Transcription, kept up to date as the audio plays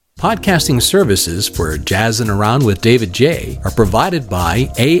Podcasting services for Jazzin' Around with David Jaye are provided by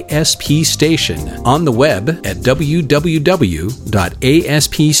ASP Station on the web at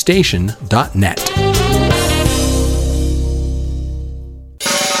www.aspstation.net.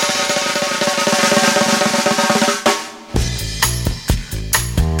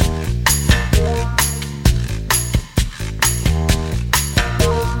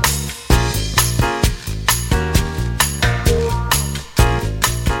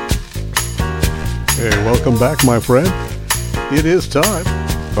 Welcome back, my friend. It is time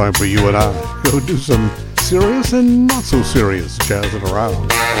for you and I to go do some serious and not so serious jazzing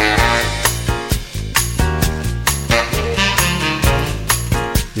around.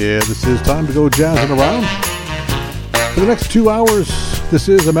 Yeah, this is time to go jazzing around. For the next 2 hours, this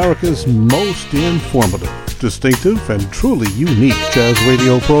is America's most informative, distinctive, and truly unique jazz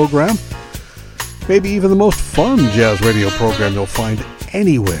radio program. Maybe even the most fun jazz radio program you'll find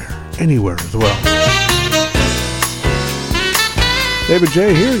anywhere as well. David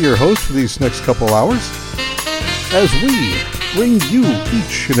Jaye here, your host for these next couple hours, as we bring you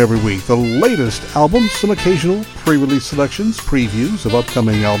each and every week the latest albums, some occasional pre-release selections, previews of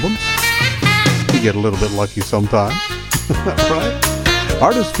upcoming albums. You get a little bit lucky sometimes, right?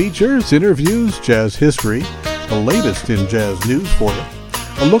 Artist features, interviews, jazz history, the latest in jazz news for you.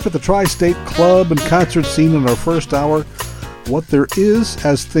 A look at the tri-state club and concert scene in our first hour, what there is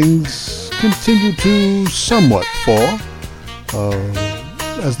as things continue to somewhat fall,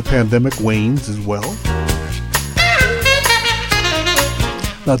 as the pandemic wanes as well.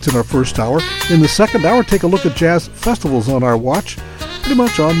 That's in our first hour. In the second hour, take a look at jazz festivals on our watch, pretty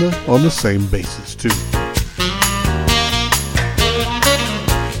much on the same basis too.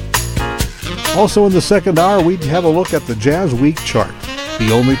 Also in the second hour, we have a look at the JazzWeek chart,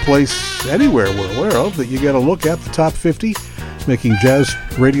 the only place anywhere we're aware of that you get a look at the top 50, making jazz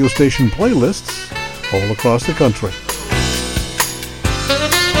radio station playlists all across the country.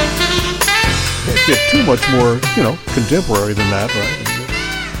 Can't get too much more, contemporary than that, right?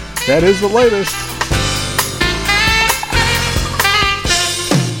 That is the latest.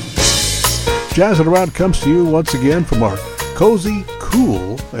 Jazzin' Around comes to you once again from our cozy,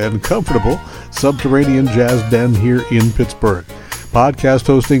 cool, and comfortable subterranean jazz den here in Pittsburgh. Podcast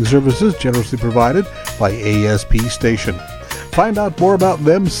hosting services generously provided by ASP Station. Find out more about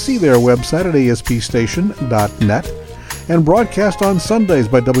them, see their website at aspstation.net, and broadcast on Sundays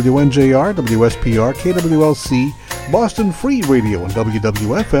by WNJR, WSPR, KWLC, Boston Free Radio, and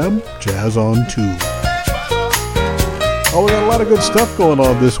WWFM Jazz on 2. Oh, we got a lot of good stuff going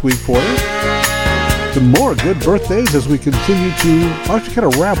on this week for you. Some more good birthdays as we continue to actually kind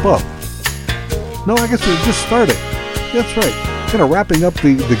of wrap up. No, I guess we're just starting. That's right. Kind of wrapping up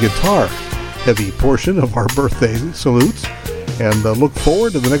the guitar-heavy portion of our birthday salutes. And look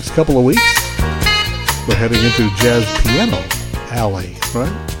forward to the next couple of weeks. We're heading into Jazz Piano Alley,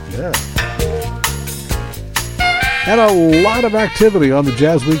 right? Yeah. And a lot of activity on the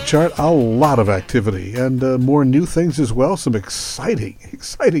JazzWeek chart. A lot of activity. And more new things as well. Some exciting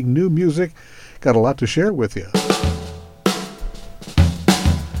new music. Got a lot to share with you.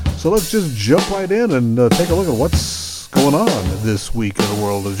 So let's just jump right in and take a look at what's going on this week in the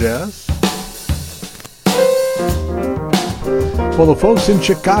world of jazz. Well, the folks in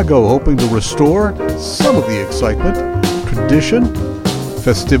Chicago hoping to restore some of the excitement, tradition,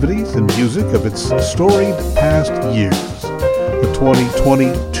 festivities, and music of its storied past years. The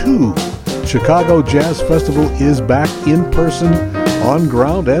 2022 Chicago Jazz Festival is back in person, on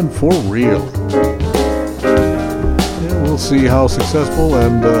ground, and for real. Yeah, we'll see how successful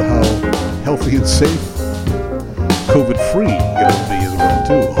and how healthy and safe, COVID-free it'll be as well,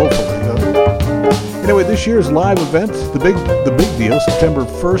 too, hopefully. Anyway, this year's live event, the big deal, September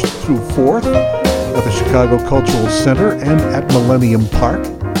 1st through 4th at the Chicago Cultural Center and at Millennium Park.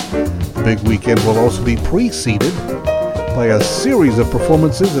 The big weekend will also be preceded by a series of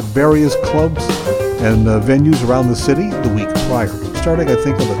performances at various clubs and venues around the city the week prior, starting, I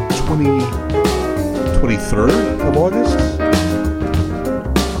think, on the 23rd of August.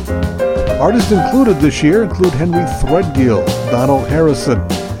 Artists included this year include Henry Threadgill, Donald Harrison,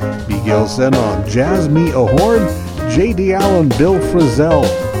 Miguel Zenon, Jazz Me a Horn, J.D. Allen, Bill Frisell,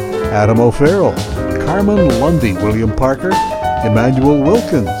 Adam O'Farrell, Carmen Lundy, William Parker, Emmanuel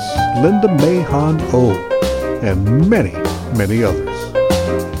Wilkins, Linda Mahon O, and many, many others.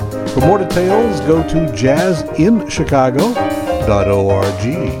 For more details, go to jazzinchicago.org.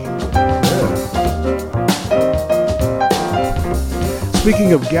 Yeah.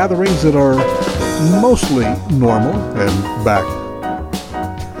 Speaking of gatherings that are mostly normal and back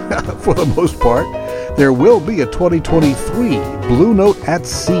for the most part, There will be a 2023 Blue Note at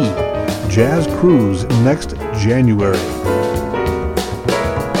Sea Jazz Cruise next January.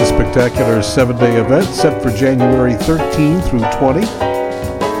 The spectacular 7-day event set for January 13 through 20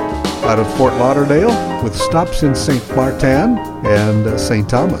 out of Fort Lauderdale with stops in St. Martin and St.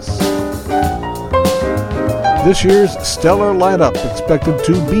 Thomas. This year's stellar lineup expected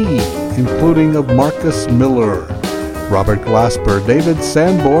to be including of Marcus Miller, Robert Glasper, David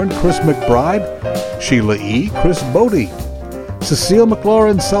Sanborn, Chris McBride, Sheila E., Chris Bodie, Cecile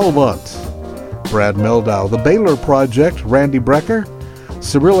McLaurin-Salvant, Brad Meldau, The Baylor Project, Randy Brecker,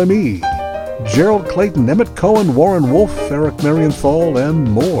 Cyril Amy, Gerald Clayton, Emmett Cohen, Warren Wolf, Eric Marienthal,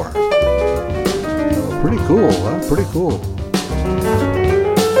 and more. Pretty cool, huh? Pretty cool.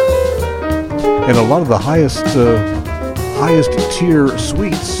 And a lot of the highest tier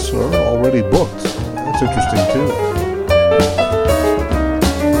suites are already booked. That's interesting too.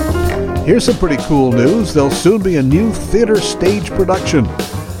 Here's some pretty cool news. There'll soon be a new theater stage production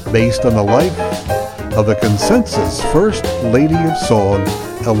based on the life of the Consensus First Lady of Song,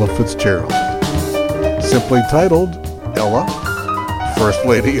 Ella Fitzgerald. Simply titled Ella, First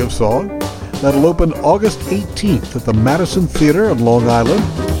Lady of Song. That'll open August 18th at the Madison Theater on Long Island.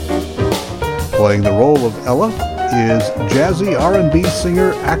 Playing the role of Ella is jazzy R&B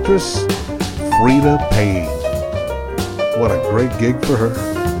singer, actress Frida Payne. What a great gig for her.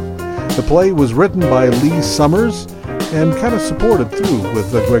 The play was written by Lee Summers and kind of supported through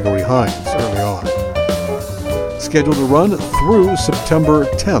with Gregory Hines early on. Scheduled to run through September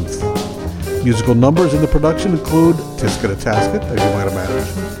 10th. Musical numbers in the production include Tisket a Tasket, as you might imagine.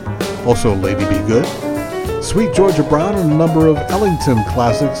 Also Lady Be Good, Sweet Georgia Brown, and a number of Ellington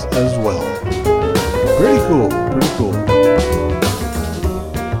classics as well. Pretty cool, pretty cool.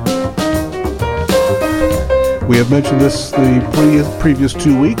 We have mentioned this the previous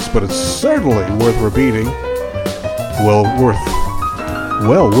 2 weeks, but it's certainly worth repeating. Well worth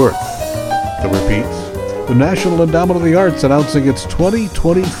the repeats. The National Endowment of the Arts announcing its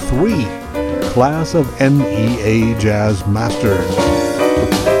 2023 class of NEA Jazz Masters.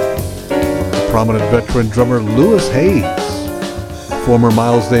 Prominent veteran drummer Louis Hayes, former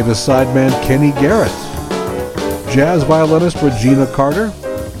Miles Davis sideman Kenny Garrett, jazz violinist Regina Carter,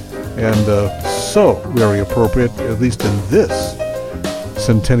 and so very appropriate, at least in this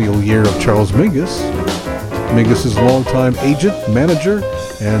centennial year of Charles Mingus, Mingus's longtime agent, manager,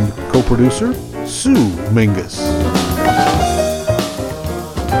 and co-producer, Sue Mingus.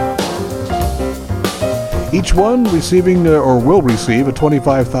 Each one receiving or will receive a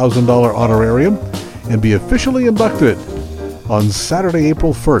 $25,000 honorarium and be officially inducted on Saturday,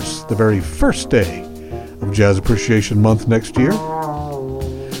 April 1st, the very first day of Jazz Appreciation Month next year.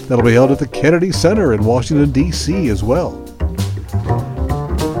 That'll be held at the Kennedy Center in Washington, D.C. as well.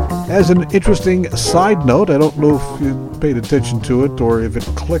 As an interesting side note, I don't know if you paid attention to it or if it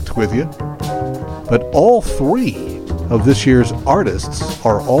clicked with you, but all three of this year's artists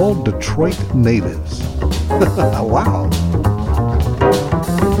are all Detroit natives. Wow.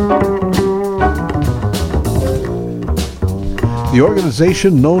 The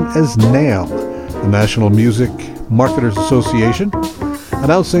organization known as NAM, the National Music Marketers Association,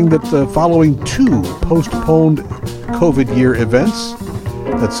 announcing that following two postponed COVID year events,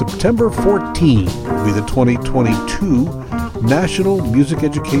 that September 14 will be the 2022 National Music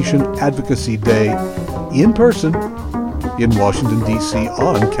Education Advocacy Day in person in Washington, D.C.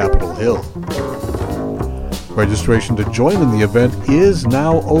 on Capitol Hill. Registration to join in the event is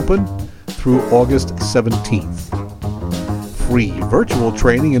now open through August 17th. Free virtual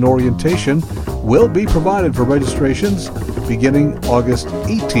training and orientation will be provided for registrations beginning August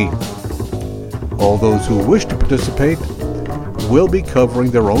 18th. All those who wish to participate will be covering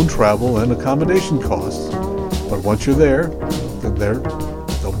their own travel and accommodation costs. But once you're there, they'll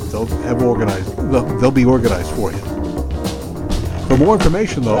be organized for you. For more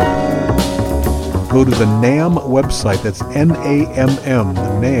information, though, go to the NAM website. That's NAMM,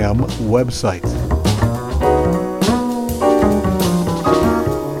 the NAM website.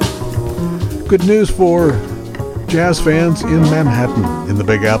 Good news for jazz fans in Manhattan, in the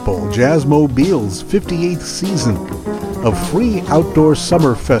Big Apple. Jazzmobile's 58th season of free outdoor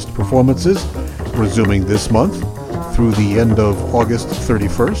Summer Fest performances resuming this month through the end of August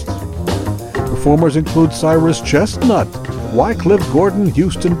 31st. Performers include Cyrus Chestnut, Wycliffe Gordon,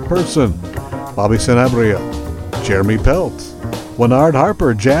 Houston Person, Bobby Sanabria, Jeremy Pelt, Winard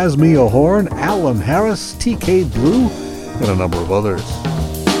Harper, Jazz Mia Horn, Alan Harris, TK Blue, and a number of others.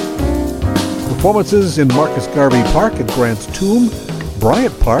 Performances in Marcus Garvey Park at Grant's Tomb,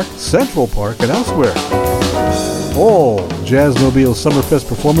 Bryant Park, Central Park, and elsewhere. All Jazzmobile Summerfest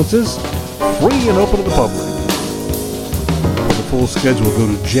performances free and open to the public. For the full schedule, go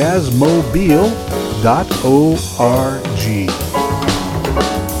to jazzmobile.org.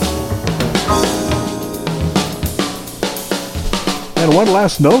 And one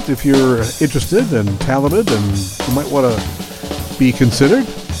last note, if you're interested and talented and you might want to be considered,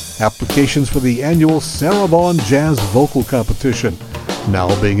 applications for the annual Sarah Vaughan Jazz Vocal Competition now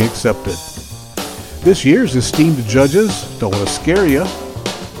being accepted. This year's esteemed judges, don't want to scare you,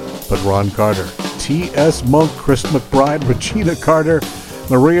 but Ron Carter, T.S. Monk, Chris McBride, Regina Carter,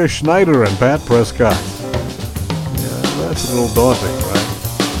 Maria Schneider, and Pat Prescott. Yeah, that's a little daunting, right?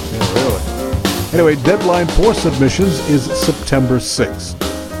 Yeah, really. Anyway, deadline for submissions is September 6th.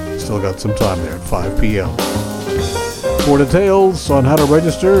 Still got some time there at 5 p.m. For details on how to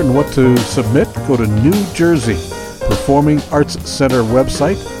register and what to submit, go to New Jersey Performing Arts Center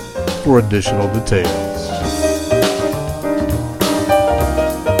website for additional details.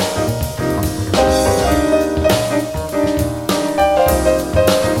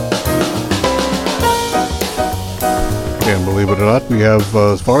 And believe it or not, we have,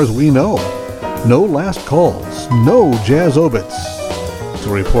 as far as we know, no last calls, no jazz obits to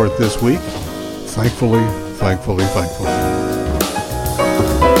report this week. Thankfully. And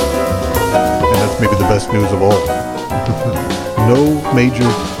that's maybe the best news of all. No major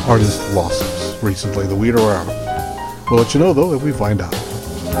artist losses recently that we are aware of. We'll let you know, though, if we find out.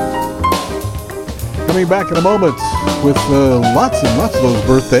 Coming back in a moment with lots and lots of those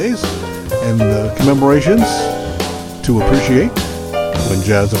birthdays and commemorations to appreciate when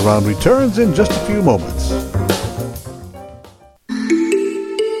Jazz Around returns in just a few moments.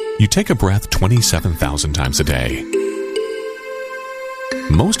 You take a breath 27,000 times a day.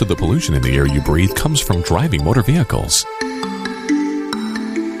 Most of the pollution in the air you breathe comes from driving motor vehicles.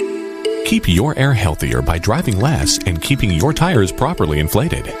 Keep your air healthier by driving less and keeping your tires properly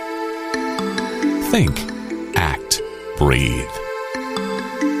inflated. Think, act, breathe.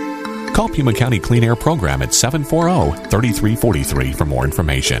 Call Pima County Clean Air Program at 740-3343 for more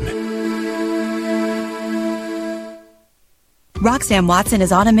information. Roxanne Watson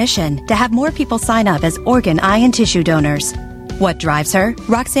is on a mission to have more people sign up as organ, eye, and tissue donors. What drives her?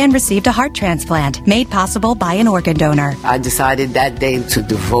 Roxanne received a heart transplant made possible by an organ donor. I decided that day to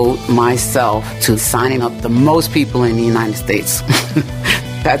devote myself to signing up the most people in the United States.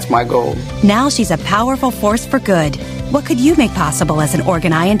 That's my goal. Now she's a powerful force for good. What could you make possible as an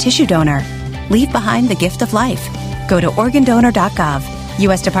organ, eye, and tissue donor? Leave behind the gift of life. Go to organdonor.gov.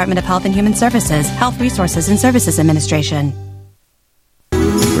 U.S. Department of Health and Human Services, Health Resources and Services Administration.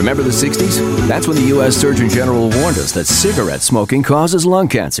 Remember the 60s? That's when the U.S. Surgeon General warned us that cigarette smoking causes lung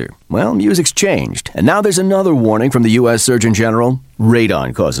cancer. Well, music's changed, and now there's another warning from the U.S. Surgeon General.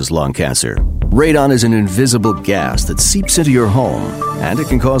 Radon causes lung cancer. Radon is an invisible gas that seeps into your home, and it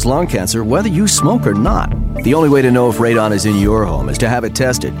can cause lung cancer whether you smoke or not. The only way to know if radon is in your home is to have it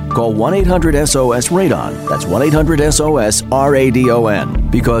tested. Call 1-800-SOS-RADON. That's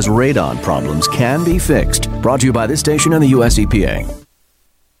 1-800-SOS-RADON. Because radon problems can be fixed. Brought to you by this station and the U.S. EPA.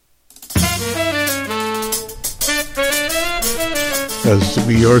 As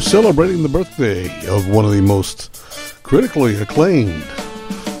we are celebrating the birthday of one of the most critically acclaimed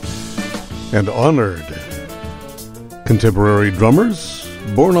and honored contemporary drummers,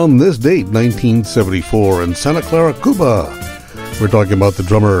 born on this date, 1974, in Santa Clara, Cuba. We're talking about the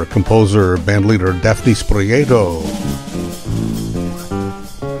drummer, composer, bandleader Daphne Prieto.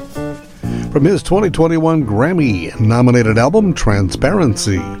 From his 2021 Grammy-nominated album,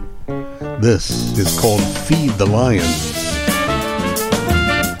 Transparency, this is called Feed the Lions.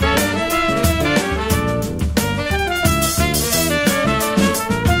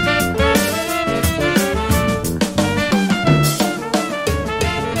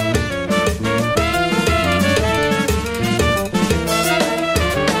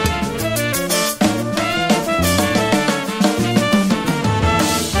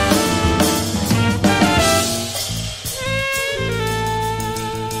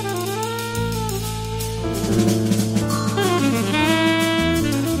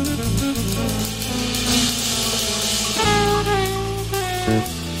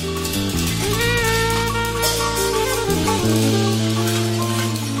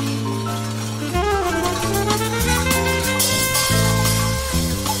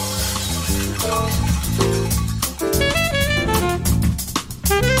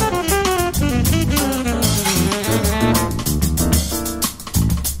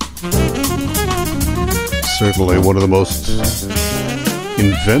 Certainly one of the most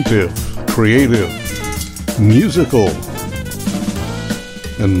inventive, creative, musical,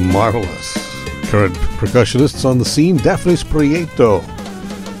 and marvelous current percussionists on the scene, Daphne Prieto.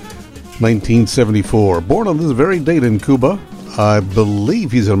 1974. Born on this very date in Cuba. I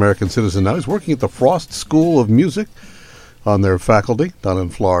believe he's an American citizen now. He's working at the Frost School of Music on their faculty down in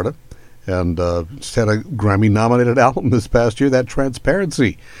Florida. And just had a Grammy-nominated album this past year, that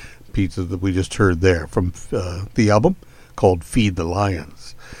Transparency piece that we just heard there from the album called Feed the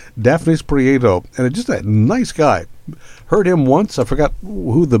Lions. Daphnis Prieto, and just a nice guy. Heard him once. I forgot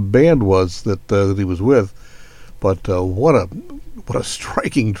who the band was that he was with, but what a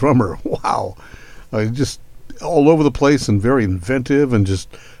striking drummer. Wow. Just all over the place and very inventive and just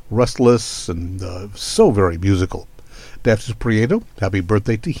restless and so very musical. Daphnis Prieto, happy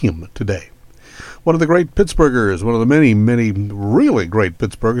birthday to him today. One of the great Pittsburghers, one of the many, many really great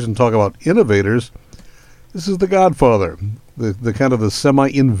Pittsburghers, and talk about innovators. This is the godfather, the kind of the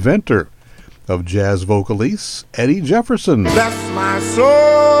semi-inventor of jazz vocalists, Eddie Jefferson. Bless my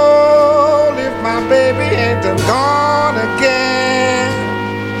soul if my baby ain't done gone again.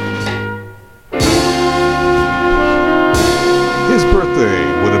 His birthday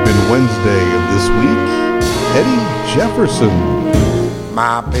would have been Wednesday of this week. Eddie Jefferson.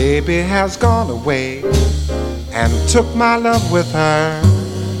 My baby has gone away and took my love with her.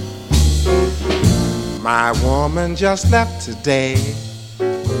 My woman just left today,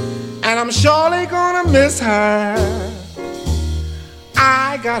 and I'm surely gonna miss her.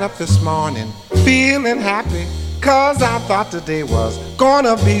 I got up this morning feeling happy, 'cause I thought today was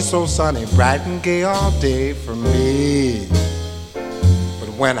gonna be so sunny, bright and gay all day for me.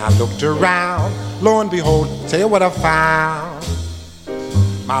 But when I looked around, lo and behold, tell you what I found.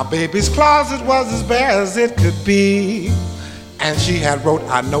 My baby's closet was as bare as it could be, and she had wrote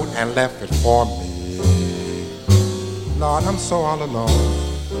a note and left it for me. Lord, I'm so all alone.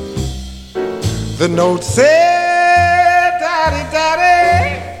 The note said, Daddy,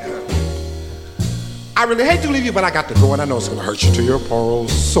 Daddy, I really hate to leave you, but I got to go, and I know it's gonna hurt you to your poor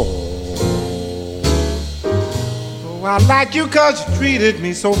old soul. Oh, I like you 'cause you treated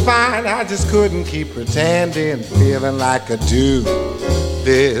me so fine. I just couldn't keep pretending, feeling like I do.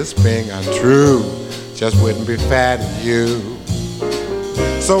 This being untrue just wouldn't be fair to you.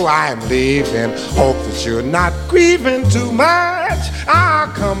 So I'm leaving, hope that you're not grieving too much. I'll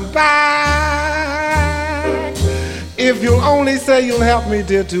come back if you'll only say you'll help me,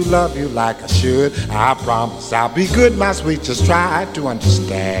 dear, to love you like I should. I promise I'll be good, my sweet, just try to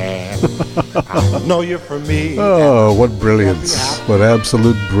understand. I know you're for me. Oh, what brilliance. What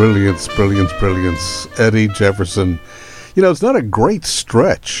absolute brilliance, brilliance, brilliance. Eddie Jefferson. You know, it's not a great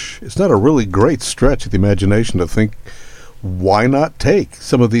stretch. It's not a really great stretch of the imagination to think, why not take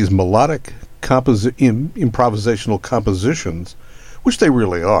some of these melodic improvisational compositions, which they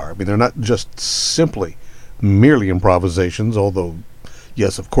really are. I mean, they're not just simply merely improvisations, although,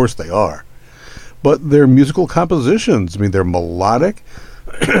 yes, of course they are. But they're musical compositions. I mean, they're melodic,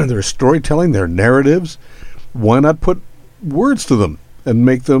 they're storytelling, they're narratives. Why not put words to them and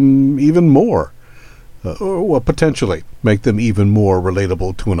make them even more? Or potentially make them even more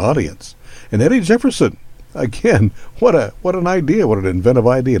relatable to an audience. And Eddie Jefferson, again, what an idea, what an inventive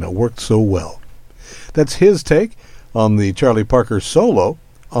idea, and it worked so well. That's his take on the Charlie Parker solo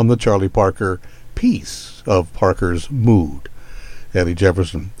on the Charlie Parker piece of Parker's Mood. Eddie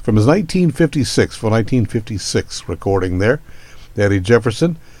Jefferson, from his 1956 recording there. Eddie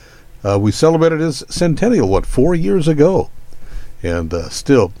Jefferson, we celebrated his centennial, 4 years ago? And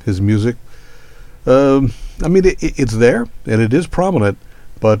still, his music, I mean, it's there, and it is prominent,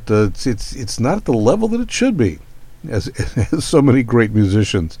 but it's not at the level that it should be, as so many great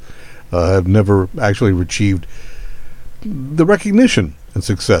musicians have never actually achieved the recognition and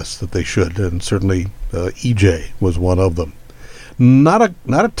success that they should, and certainly EJ was one of them. Not a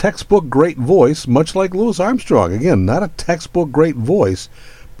textbook great voice, much like Louis Armstrong. Again, not a textbook great voice,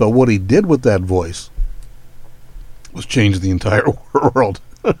 but what he did with that voice was change the entire world.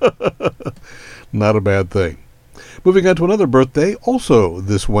 Not a bad thing. Moving on to another birthday, also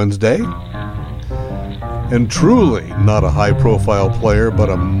this Wednesday. And truly not a high-profile player, but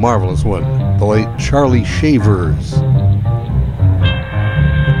a marvelous one. The late Charlie Shavers.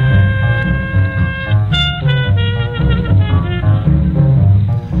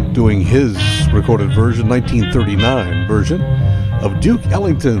 Doing his recorded version, 1939 version, of Duke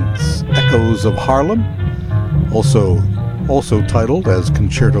Ellington's Echoes of Harlem, also titled as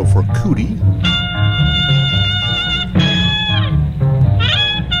Concerto for Cootie.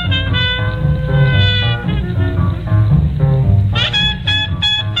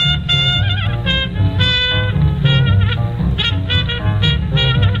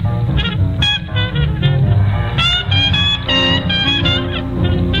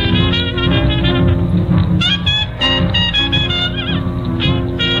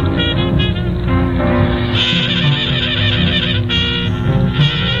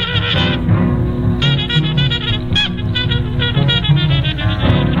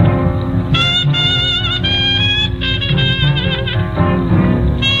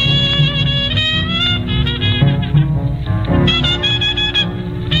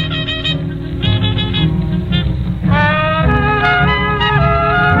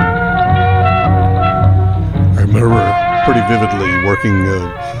 vividly working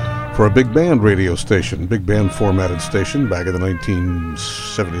for a big band radio station, big band formatted station back in the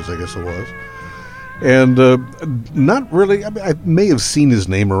 1970s, I guess it was. And not really, I may have seen his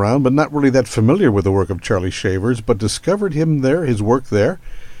name around, but not really that familiar with the work of Charlie Shavers, but discovered him there, his work there,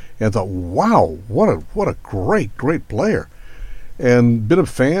 and thought, wow, what a great player. And been a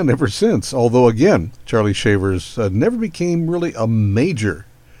fan ever since, although, again, Charlie Shavers never became really a major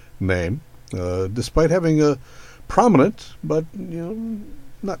name, despite having a prominent, but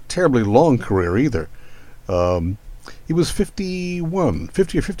not terribly long career either. He was 50 or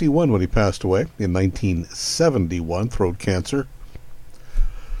 51 when he passed away in 1971, throat cancer,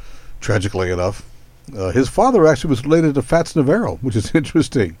 tragically enough. His father actually was related to Fats Navarro, which is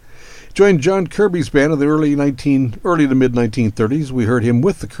interesting. Joined John Kirby's band in the early to mid 1930s. We heard him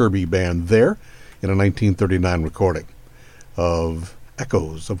with the Kirby Band there in a 1939 recording of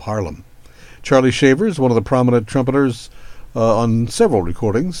Echoes of Harlem. Charlie Shavers, one of the prominent trumpeters on several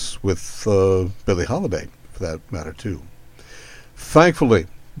recordings with Billie Holiday, for that matter, too. Thankfully,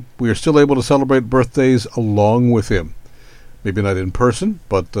 we are still able to celebrate birthdays along with him. Maybe not in person,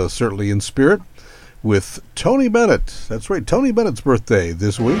 but certainly in spirit, with Tony Bennett. That's right, Tony Bennett's birthday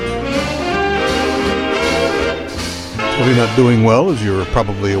this week. Tony not doing well, as you're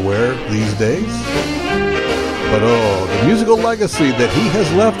probably aware these days. But the musical legacy that he has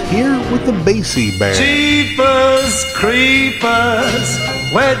left here with the Basie Band. Jeepers creepers,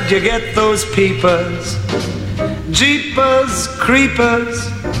 where'd you get those peepers? Jeepers creepers,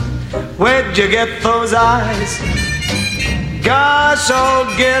 where'd you get those eyes? Gosh, oh,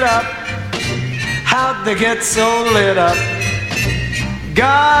 get up, how'd they get so lit up?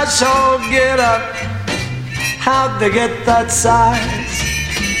 Gosh, oh, get up, how'd they get that size?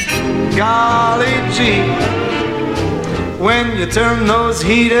 Golly gee, when you turn those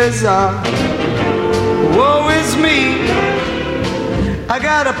heaters on, woe is me, I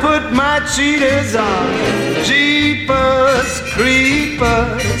gotta put my cheaters on. Jeepers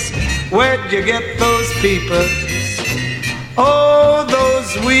creepers, where'd you get those peepers? Oh,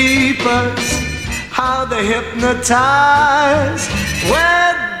 those weepers, how they hypnotize.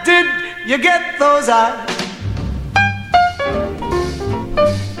 Where did you get those eyes?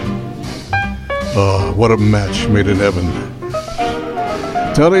 Oh, what a match made in heaven.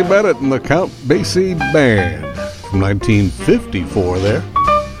 Tony Bennett and the Count Basie Band from 1954 there.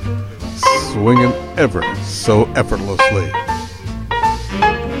 Swinging ever so effortlessly.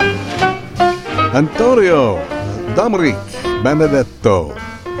 Antonio Dominic Benedetto,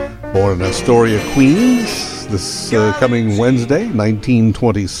 born in Astoria, Queens, this coming Wednesday,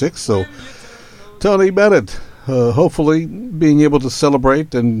 1926. So Tony Bennett, hopefully being able to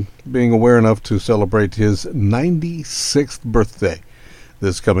celebrate and being aware enough to celebrate his 96th birthday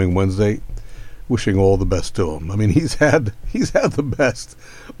this coming Wednesday. Wishing all the best to him. I mean, he's had the best.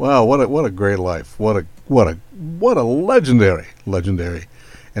 Wow, what a great life. What a legendary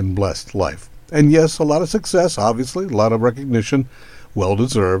and blessed life. And yes, a lot of success, obviously, a lot of recognition, well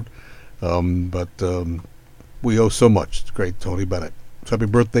deserved. But we owe so much to great Tony Bennett. So happy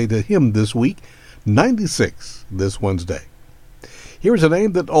birthday to him this week, 96 this Wednesday. Here's a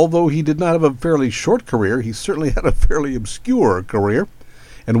name that, although he did not have a fairly short career, he certainly had a fairly obscure career.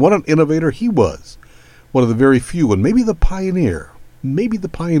 And what an innovator he was. One of the very few, and maybe the pioneer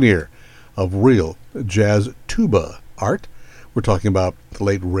of real jazz tuba art. We're talking about the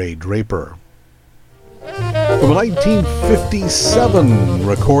late Ray Draper. From a 1957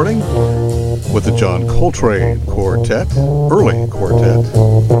 recording with the John Coltrane Quartet, early quartet.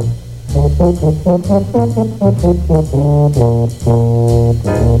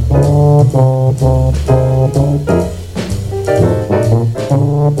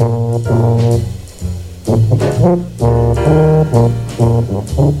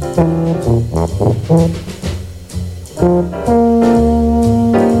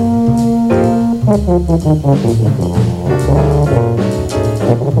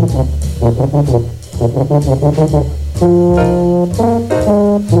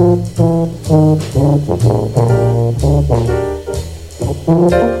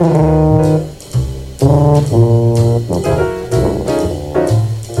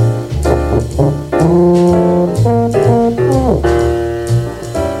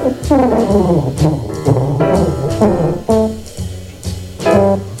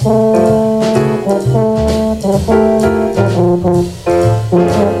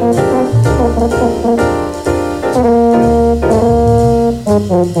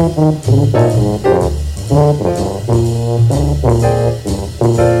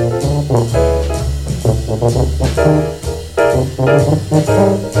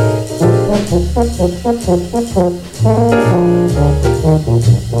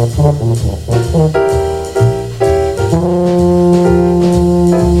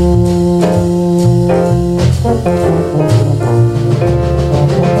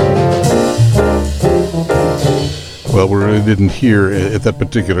 didn't hear at that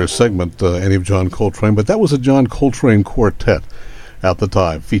particular segment any of John Coltrane, but that was a John Coltrane quartet at the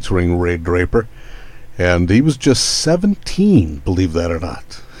time, featuring Ray Draper. And he was just 17, believe that or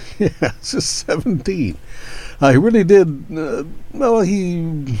not. Yeah, just 17. He really did,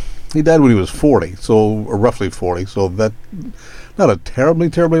 he died when he was 40, or roughly 40, so that, not a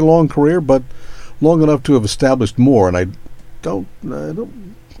terribly long career, but long enough to have established more, and I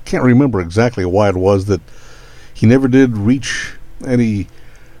can't remember exactly why it was that he never did reach any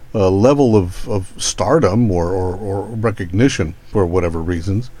level of stardom or recognition for whatever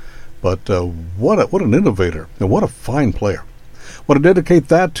reasons. But what an innovator, and what a fine player. I want to dedicate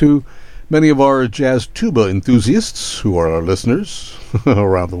that to many of our jazz tuba enthusiasts who are our listeners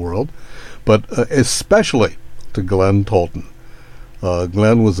around the world, but especially to Glenn Tolton.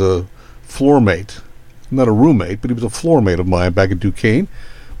 Glenn was a floor mate, not a roommate, but he was a floor mate of mine back at Duquesne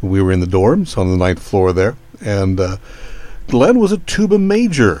when we were in the dorms on the 9th floor there. And Glenn was a tuba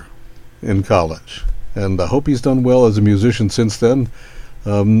major in college, and I hope he's done well as a musician since then.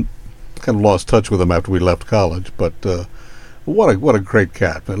 Kind of lost touch with him after we left college, but what a great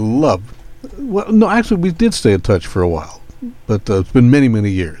cat. I love. Well, no, actually, we did stay in touch for a while, but it's been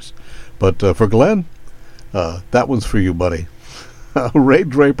many years. But for Glenn, that one's for you, buddy. Ray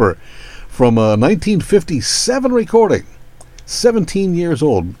Draper, from a 1957 recording, 17 years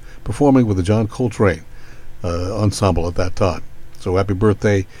old, performing with the John Coltrane ensemble at that time. So happy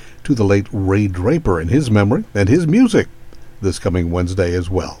birthday to the late Ray Draper in his memory and his music this coming Wednesday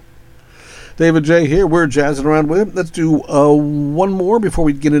as well. David Jaye here. We're jazzing around with him. Let's do one more before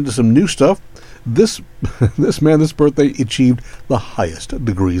we get into some new stuff. This man, this birthday, achieved the highest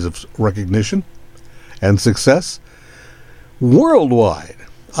degrees of recognition and success worldwide.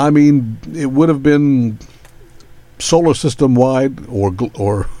 I mean, it would have been solar system wide,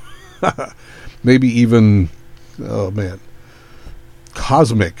 or maybe even,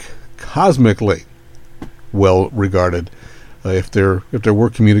 cosmically well regarded. If there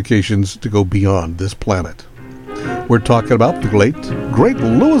were communications to go beyond this planet. We're talking about the great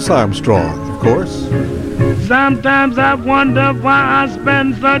Louis Armstrong, of course. Sometimes I wonder why I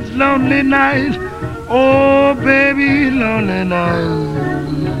spend such lonely nights. Oh, baby, lonely nights.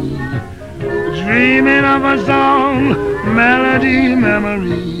 Dreaming of a song, melody,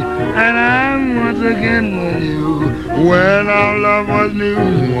 memory, and I'm once again with you. When our love was new,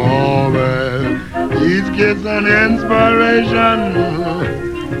 oh, man. Each kiss an inspiration.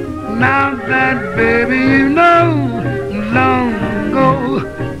 Now that baby you know, long ago.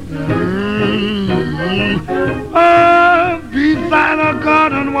 Oh, beside a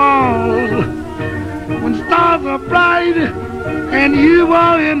garden wall, when stars are bright and you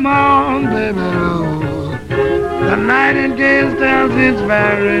are in my arms, baby. Oh, the nightingale tells its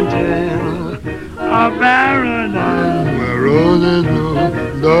fairy tale of paradise where roses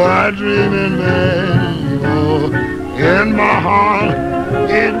bloom, though I dream in vain. Oh, in my heart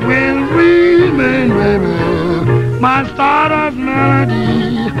it will remain, baby, my stardust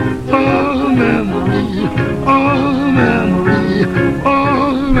melody. Oh, memory, oh, memory,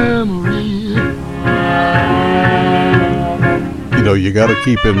 oh, memory. You know, you got to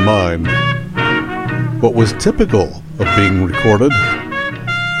keep in mind what was typical of being recorded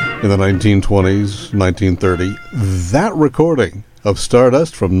in the 1920s, 1930. That recording of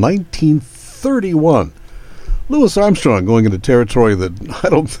Stardust from 1931. Louis Armstrong going into territory that I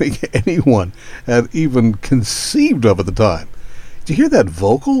don't think anyone had even conceived of at the time. Did you hear that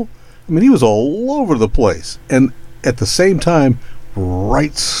vocal? I mean, he was all over the place. And at the same time,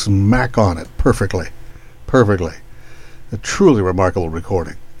 right smack on it. Perfectly. A truly remarkable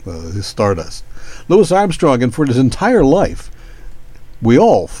recording. His Stardust. Louis Armstrong, and for his entire life, we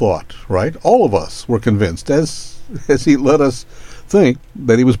all thought, right? All of us were convinced, as he let us think,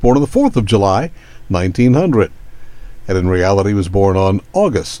 that he was born on the 4th of July, 1900. And in reality, he was born on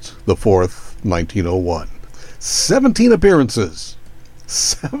August the 4th, 1901. 17 appearances.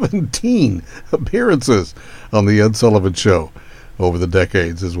 17 appearances on the Ed Sullivan Show over the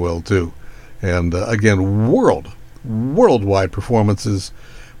decades as well, too. And again, worldwide performances.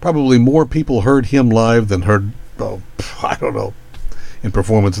 Probably more people heard him live than heard, in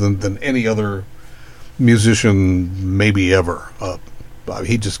performance than any other musician maybe ever.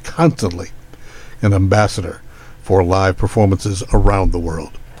 He just constantly an ambassador for live performances around the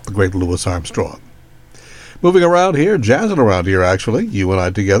world. The great Louis Armstrong. Moving around here, jazzing around here actually, you and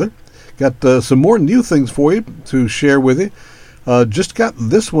I together. Got some more new things for you to share with you. Just got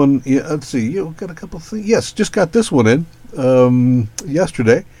this one, let's see, you got a couple of things. Yes, just got this one in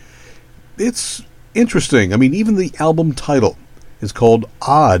yesterday. It's interesting. I mean, even the album title is called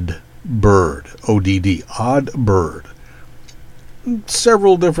Odd Bird, O-D-D, Odd Bird.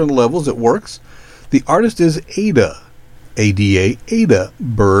 several different levels it works. The artist is Ada, A-D-A, Ada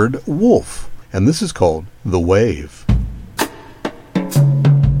Bird Wolf, and this is called The Wave.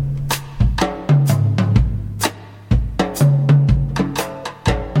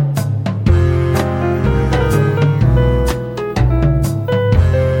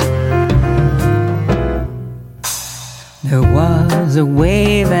 There was a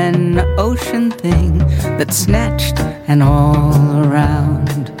wave, an ocean thing that snatched, and all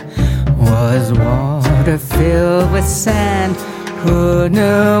around was water filled with sand. Who knew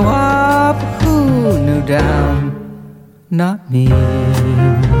up, who knew down? Not me.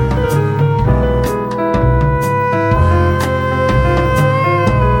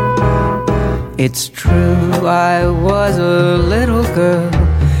 It's true, I was a little girl,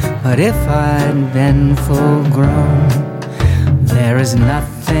 but if I'd been full grown, there is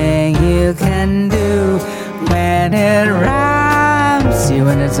nothing you can do when it wraps you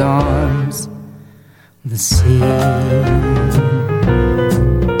in its arms. The sea.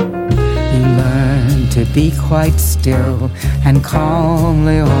 You learn to be quite still and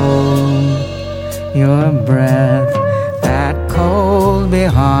calmly hold your breath. That cold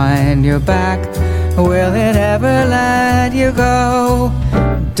behind your back, will it ever let you go?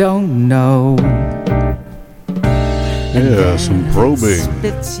 Don't know. Yeah, some probing,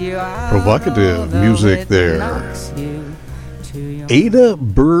 provocative music there. Ada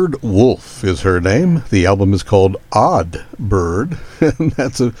Bird Wolf is her name. The album is called Odd Bird, and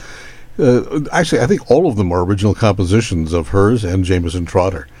that's actually, I think all of them are original compositions of hers and Jameson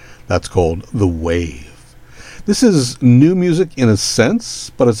Trotter. That's called The Wave. This is new music in a sense,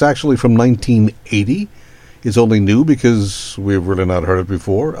 but it's actually from 1980. It's only new because we've really not heard it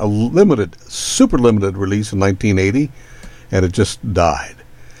before. A limited, super limited release in 1980, and it just died.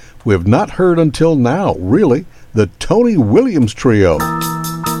 We have not heard until now, really, the Tony Williams Trio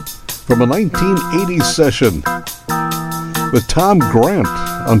from a 1980s session with Tom Grant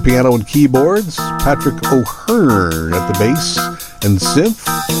on piano and keyboards, Patrick O'Hearn at the bass and synth.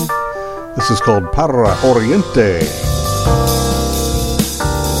 This is called Para Oriente.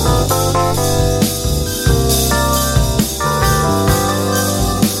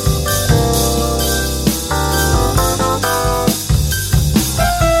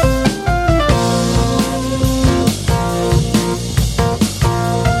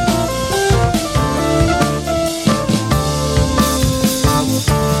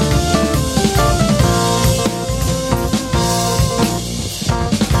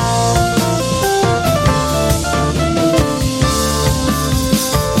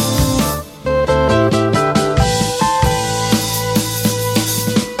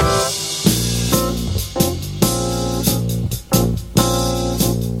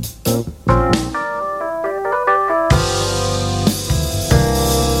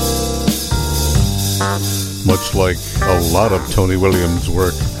 Much like a lot of Tony Williams'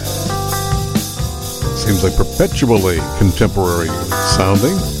 work. Seems like perpetually contemporary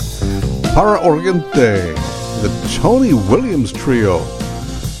sounding. Para Oriente, the Tony Williams Trio.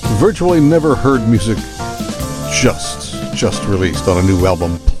 Virtually never heard music just released on a new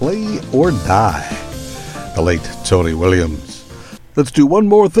album, Play or Die. The late Tony Williams. Let's do one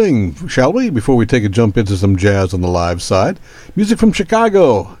more thing, shall we, before we take a jump into some jazz on the live side. Music from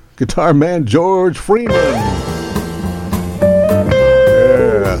Chicago. Guitar man George Freeman.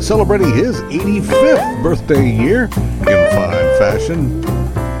 Yeah, celebrating his 85th birthday year in fine fashion,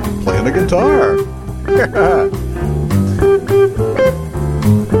 playing the guitar.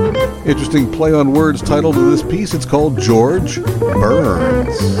 Interesting play on words title to this piece. It's called George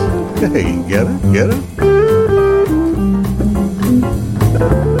Burns. Hey, get it? Get it?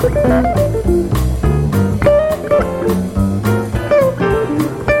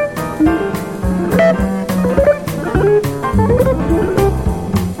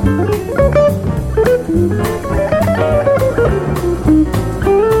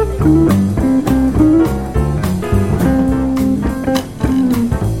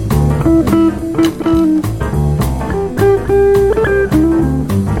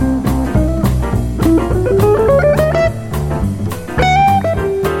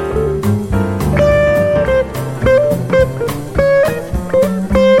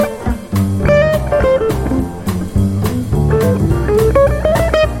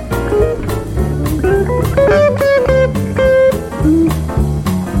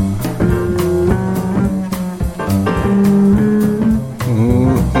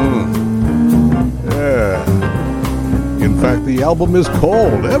 The album is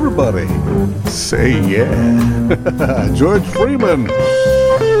called Everybody Say Yeah. George Freeman.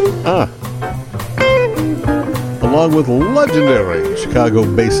 A along with legendary Chicago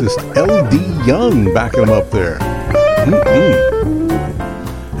bassist L.D. Young backing him up there.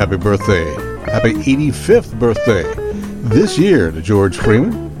 Happy birthday. Happy 85th birthday this year to George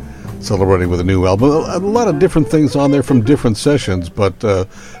Freeman, celebrating with a new album. A lot of different things on there from different sessions, but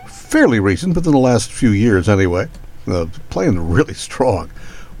fairly recent, within the last few years anyway. Playing really strong.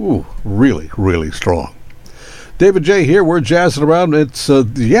 Ooh, really, really strong. David Jaye here. We're jazzing around. It's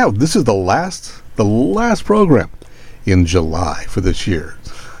this is the last program in July for this year.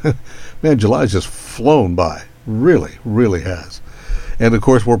 Man, July's just flown by. Really, really has. And of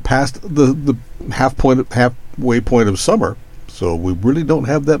course, we're past the halfway point of summer, so we really don't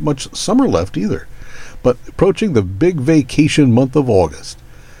have that much summer left either. But approaching the big vacation month of August.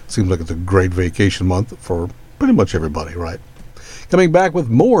 Seems like it's a great vacation month for pretty much everybody, right? Coming back with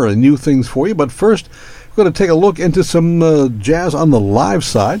more new things for you, but first, we're going to take a look into some jazz on the live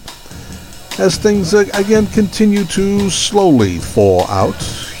side as things, again, continue to slowly thaw out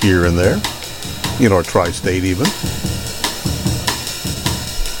here and there, in our tri-state even.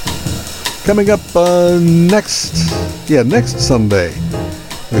 Coming up next Sunday,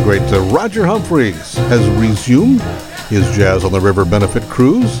 the great Roger Humphreys has resumed his Jazz on the River benefit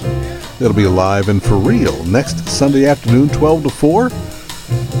cruise. It'll be live and for real next Sunday afternoon, 12 to 4,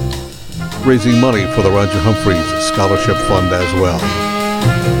 raising money for the Roger Humphreys Scholarship Fund as well.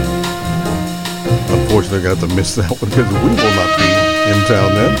 Unfortunately, I'm going to have to miss that one because we will not be in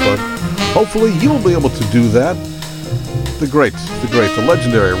town then, but hopefully you'll be able to do that. The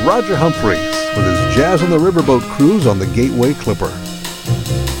legendary Roger Humphreys with his Jazz on the Riverboat cruise on the Gateway Clipper.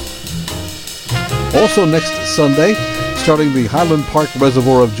 Also next Sunday, starting the Highland Park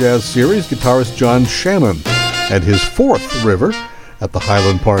Reservoir of Jazz series, guitarist John Shannon and his fourth river at the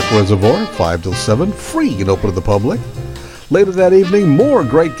Highland Park Reservoir, 5 till 7, free and open to the public. Later that evening, more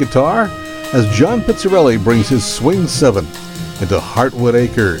great guitar as John Pizzarelli brings his Swing 7 into Heartwood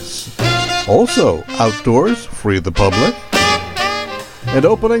Acres. Also outdoors, free to the public. And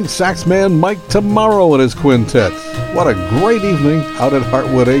opening, saxman Mike Tomorrow and his quintet. What a great evening out at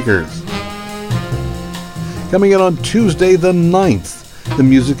Heartwood Acres. Coming in on Tuesday the 9th, the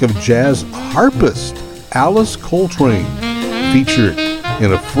music of jazz harpist Alice Coltrane, featured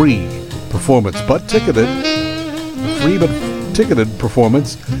in a free but ticketed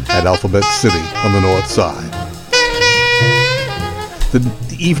performance at Alphabet City on the north side. The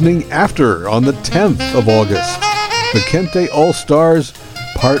evening after, on the 10th of August, the Kente All-Stars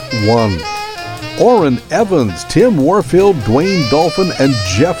Part 1. Orrin Evans, Tim Warfield, Dwayne Dolphin, and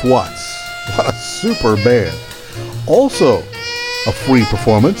Jeff Watts. What a super band. Also, a free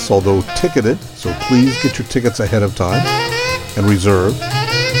performance, although ticketed, so please get your tickets ahead of time and reserve.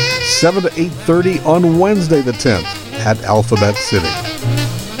 7 to 8:30 on Wednesday the 10th at Alphabet City.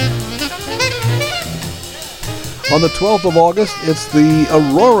 On the 12th of August, it's the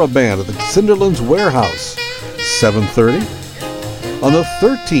Aurora Band at the Cinderlands Warehouse, 7:30. On the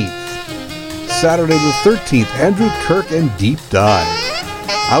 13th, Saturday the 13th, Andrew Kirk and Deep Dive.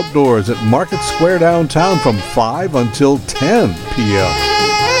 Outdoors at Market Square downtown from 5 until 10 p.m.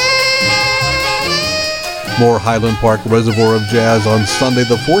 More Highland Park Reservoir of Jazz on Sunday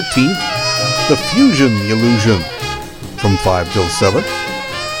the 14th, the Fusion Illusion from 5 till 7.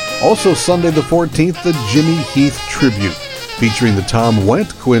 Also Sunday the 14th, the Jimmy Heath Tribute, featuring the Tom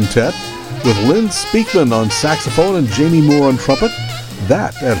Wendt Quintet with Lynn Speakman on saxophone and Jamie Moore on trumpet.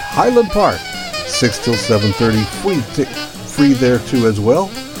 That at Highland Park, 6 till 7:30, free there too as well.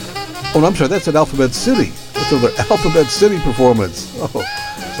 Oh, I'm sorry, that's at Alphabet City. That's another Alphabet City performance. Oh,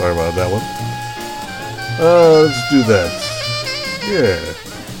 sorry about that one. Let's do that. Yeah.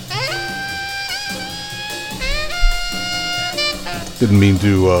 Didn't mean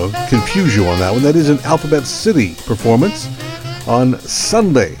to confuse you on that one. That is an Alphabet City performance on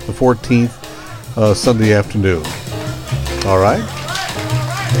Sunday, the 14th, Sunday afternoon. All right.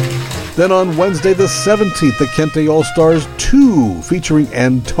 Then on Wednesday, the 17th, the Kente All-Stars 2, featuring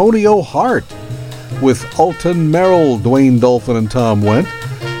Antonio Hart with Alton Merrill, Dwayne Dolphin, and Tom Wendt.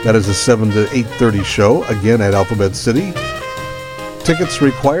 That is a 7 to 8:30 show, again at Alphabet City. Tickets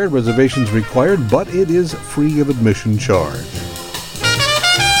required, reservations required, but it is free of admission charge.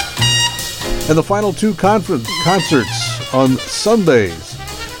 And the final two concerts on Sundays.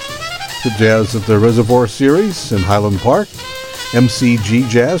 The Jazz at the Reservoir Series in Highland Park. MCG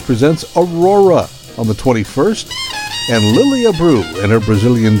Jazz presents Aurora on the 21st, and Lilia Brew and her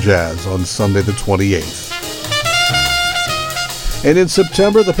Brazilian Jazz on Sunday the 28th. And in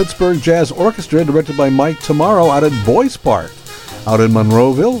September, the Pittsburgh Jazz Orchestra, directed by Mike Tomorrow, out at Boyce Park, out in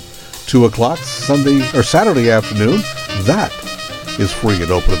Monroeville, 2 o'clock Saturday afternoon. That is free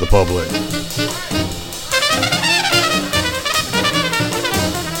and open to the public.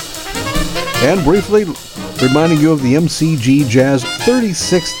 And briefly, reminding you of the MCG Jazz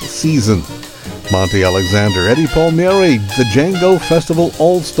 36th season. Monty Alexander, Eddie Palmieri, the Django Festival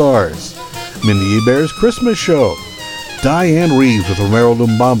All-Stars, Mindy Hebert's Christmas Show, Diane Reeves with Romero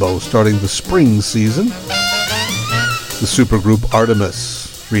Lumbambo starting the spring season, the supergroup Artemis,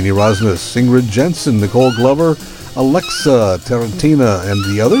 Rini Rosnes, Ingrid Jensen, Nicole Glover, Alexa Tarantina, and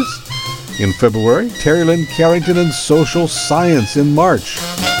the others. In February, Terry Lynn Carrington and Social Science in March.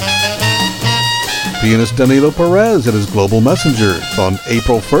 Pianist Danilo Perez and his Global Messengers on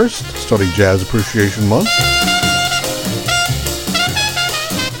April 1st, starting Jazz Appreciation Month.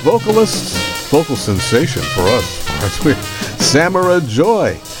 Vocal sensation for us, Samara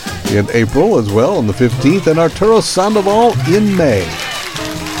Joy in April as well on the 15th, and Arturo Sandoval in May.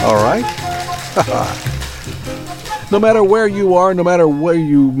 All right? No matter where you are, no matter where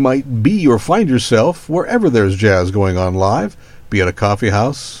you might be or find yourself, wherever there's jazz going on live, be it a coffee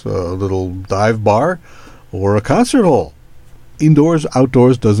house, a little dive bar, or a concert hall. Indoors,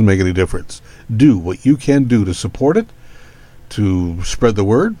 outdoors, doesn't make any difference. Do what you can do to support it, to spread the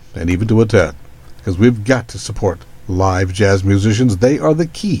word, and even to attend. Because we've got to support live jazz musicians. They are the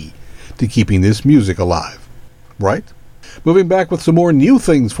key to keeping this music alive. Right? Moving back with some more new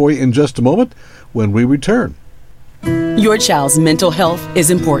things for you in just a moment when we return. Your child's mental health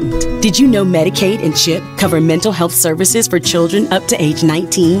is important. Did you know Medicaid and CHIP cover mental health services for children up to age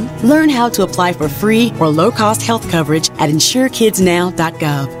 19? Learn how to apply for free or low-cost health coverage at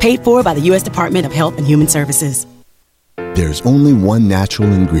insurekidsnow.gov. Paid for by the U.S. Department of Health and Human Services. There's only one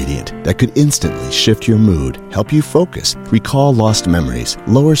natural ingredient that could instantly shift your mood, help you focus, recall lost memories,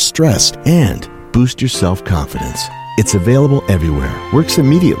 lower stress, and boost your self-confidence. It's available everywhere, works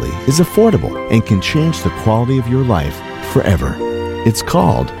immediately, is affordable, and can change the quality of your life forever. It's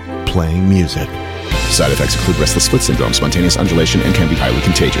called playing music. Side effects include restless split syndrome, spontaneous undulation, and can be highly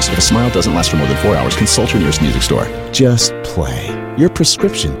contagious. If a smile doesn't last for more than 4 hours, consult your nearest music store. Just play. Your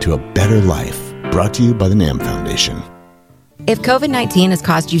prescription to a better life. Brought to you by the NAM Foundation. If COVID-19 has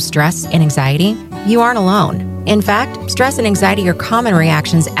caused you stress and anxiety, you aren't alone. In fact, stress and anxiety are common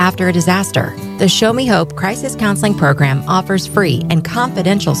reactions after a disaster. The Show Me Hope Crisis Counseling Program offers free and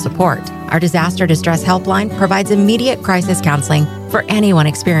confidential support. Our Disaster Distress Helpline provides immediate crisis counseling for anyone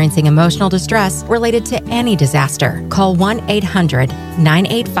experiencing emotional distress related to any disaster. Call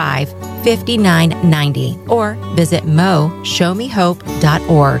 1-800-985-5990 or visit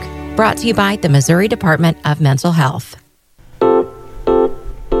moshowmehope.org. Brought to you by the Missouri Department of Mental Health.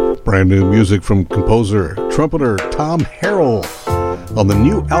 Brand new music from composer, trumpeter Tom Harrell on the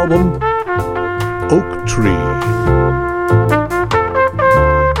new album, Oak Tree.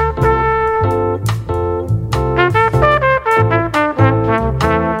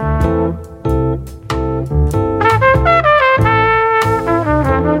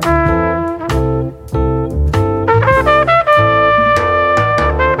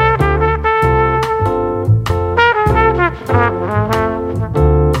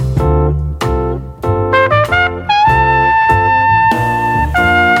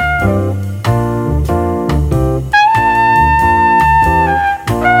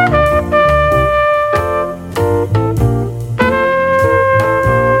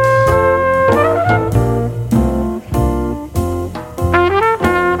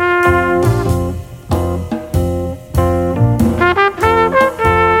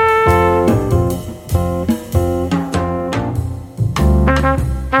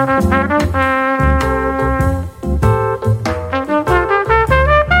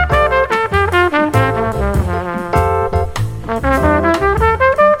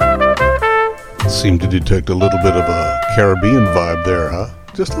 Seem to detect a little bit of a Caribbean vibe there, huh?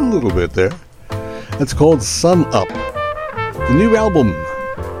 Just a little bit there. It's called Sun Up, the new album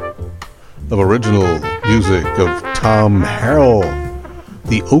of original music of Tom Harrell.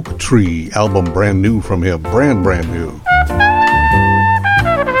 The Oak Tree album, brand new from him, brand new.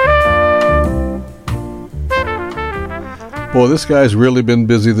 Boy, this guy's really been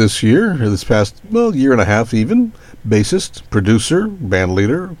busy this year, this past, year and a half even. Bassist, producer, band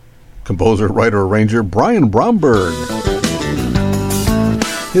leader, composer, writer, arranger, Brian Bromberg.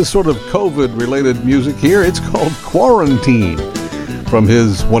 His sort of COVID-related music here, it's called Quarantine, from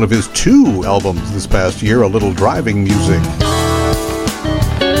one of his 2 albums this past year, A Little Driving Music.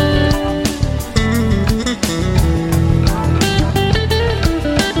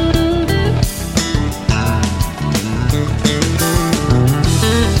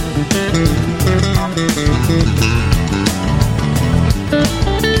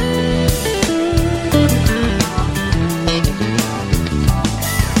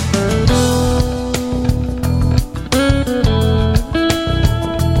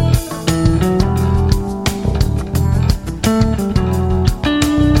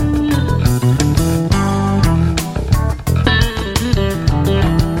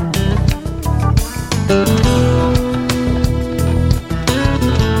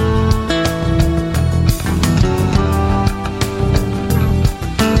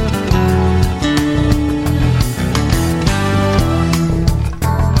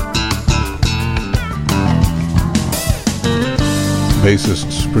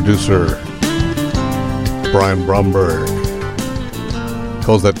 bassist, producer, Brian Bromberg.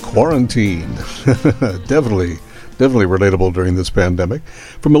 Calls that quarantine. Definitely relatable during this pandemic.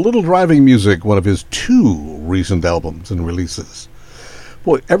 From A Little Driving Music, one of his 2 recent albums and releases.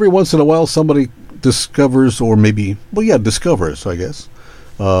 Boy, every once in a while somebody discovers, discovers, I guess,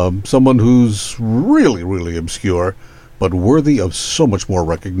 someone who's really, really obscure, but worthy of so much more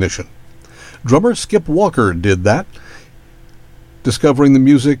recognition. Drummer Skip Walker did that, discovering the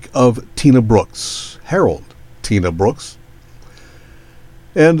music of Tina Brooks, Harold Tina Brooks,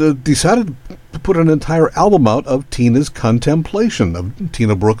 and decided to put an entire album out of Tina's contemplation of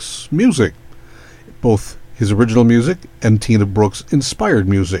Tina Brooks' music, both his original music and Tina Brooks' inspired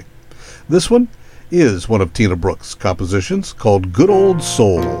music. This one is one of Tina Brooks' compositions called Good Old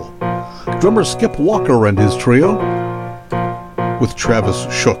Soul. Drummer Skip Walker and his trio, with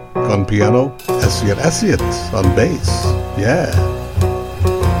Travis Shook on piano, Essayet on bass. Yeah.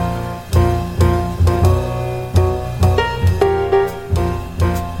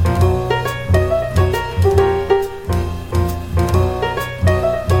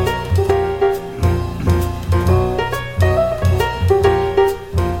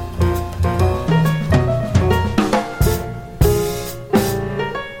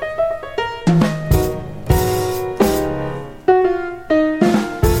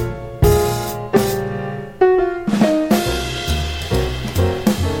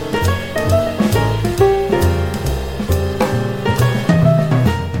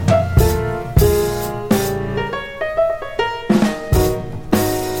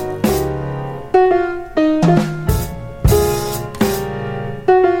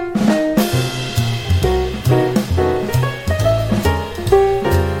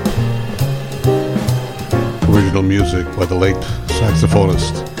 Music by the late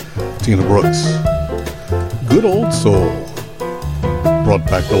saxophonist Tina Brooks. Good Old Soul, brought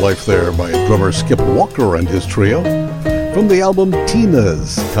back to life there by drummer Skip Walker and his trio from the album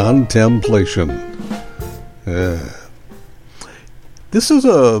Tina's Contemplation. This is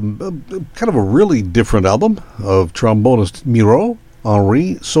a kind of a really different album of trombonist Miro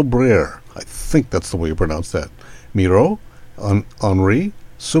Henri Sobrer. I think that's the way you pronounce that. Miro Henri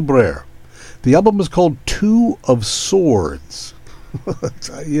Sobrer. The album is called Two of Swords.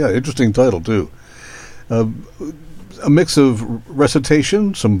 Yeah, interesting title too. A mix of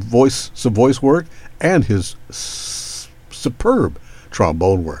recitation, some voice work, and his superb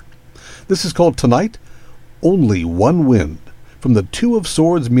trombone work. This is called Tonight, Only One Wind, from the Two of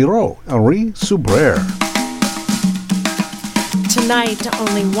Swords Miro Henri Sobrer. Tonight,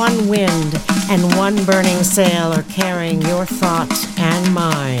 only one wind and one burning sail are carrying your thought and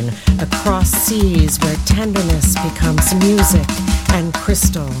mine across seas where tenderness becomes music and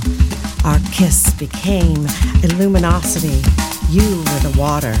crystal. Our kiss became illuminosity. You were the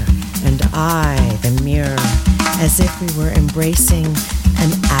water and I the mirror, as if we were embracing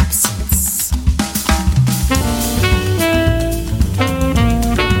an absence.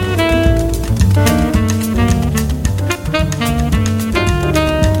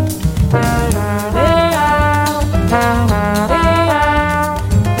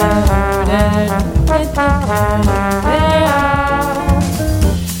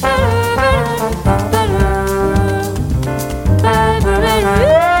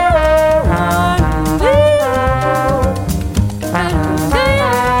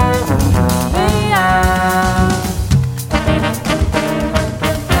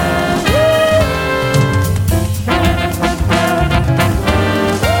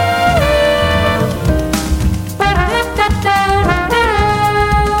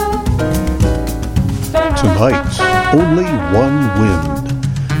 Tonight, Only One Wind.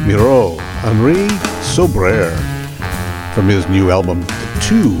 Miro Henri Sobrer from his new album,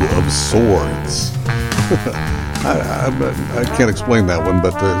 Two of Swords. I can't explain that one,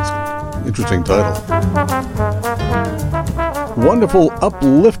 but it's an interesting title. Wonderful,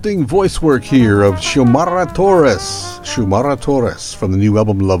 uplifting voice work here of Xiomara Torres from the new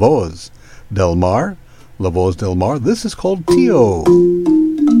album La Voz del Mar. This is called Tio.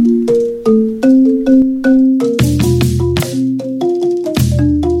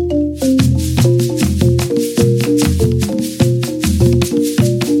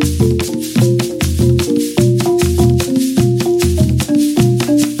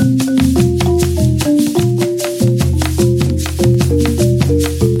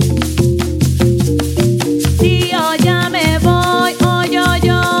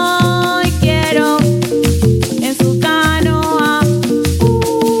 En su canoa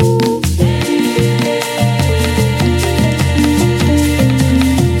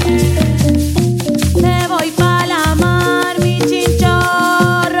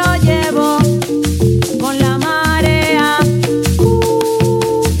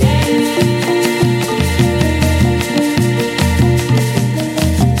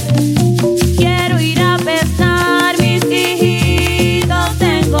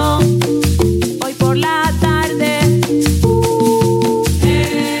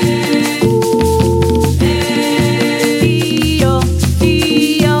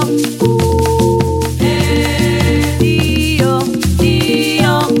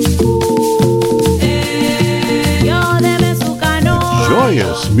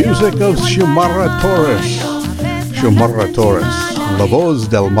Torres. Music of Xiomara Torres. Xiomara Torres. La Voz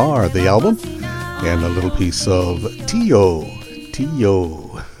del Mar, the album. And a little piece of Tio.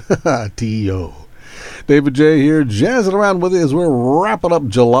 Tio. David Jaye here, jazzing around with you as we're wrapping up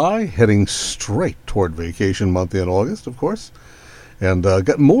July, heading straight toward vacation month in August, of course. And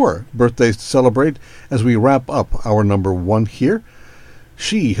got more birthdays to celebrate as we wrap up our number one here.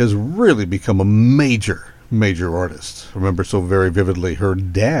 She has really become a major artist. I remember so very vividly her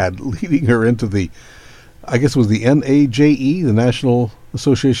dad leading her into the, I guess it was the NAJE, the National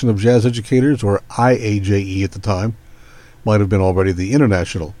Association of Jazz Educators, or IAJE at the time. Might have been already the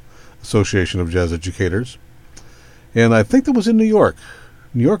International Association of Jazz Educators. And I think that was in New York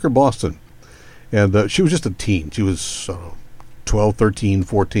or Boston. And she was just a teen. She was 12, 13,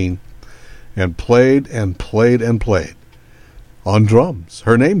 14, and played on drums.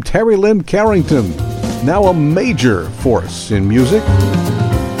 Her name, Terry Lynn Carrington, now a major force in music.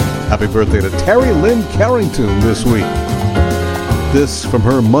 Happy birthday to Terry Lynn Carrington this week. This from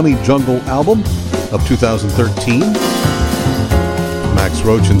her Money Jungle album of 2013. Max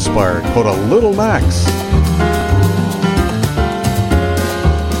Roach inspired. Put a Little Max.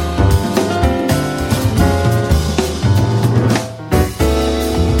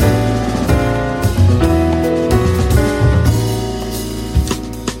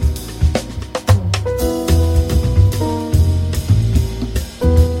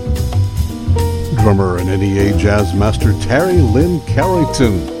 Drummer and NEA jazz master Terry Lynn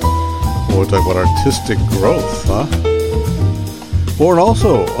Carrington. We'll talk about artistic growth, huh? Born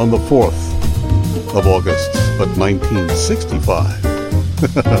also on the 4th of August, but 1965.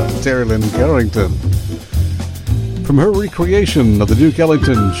 Terry Lynn Carrington. From her recreation of the Duke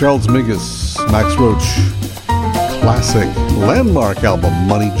Ellington, Charles Mingus, Max Roach classic landmark album,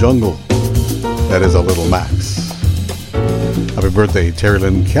 Money Jungle. That is a Little Max. Happy birthday, Terry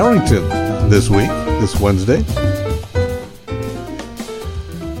Lynn Carrington, this week, this Wednesday.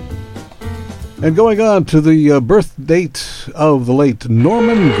 And going on to the birth date of the late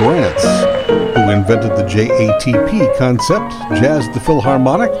Norman Granz, who invented the JATP concept, Jazz the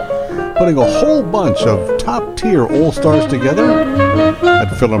Philharmonic, putting a whole bunch of top-tier all-stars together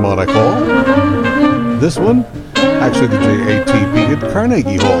at Philharmonic Hall. This one, actually the JATP at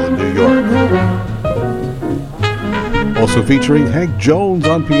Carnegie Hall in New York. Also featuring Hank Jones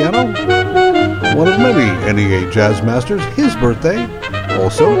on piano, one of many NEA jazz masters, his birthday,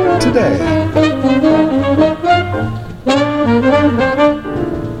 also today.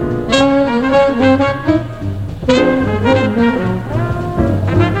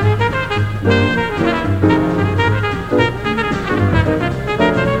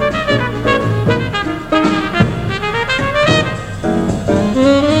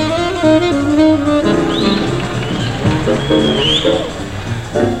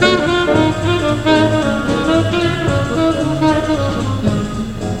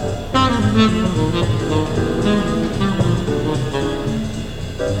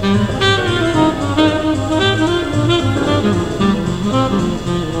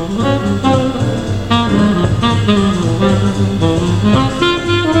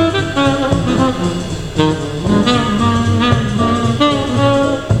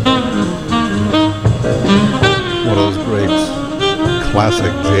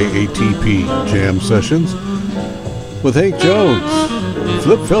 Classic JATP jam sessions with Hank Jones,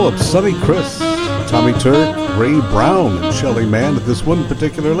 Flip Phillips, Sonny Chris, Tommy Turk, Ray Brown, and Shelly Manne at this one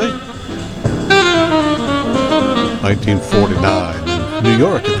particularly. 1949, New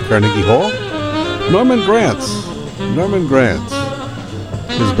York at the Carnegie Hall. Norman Granz.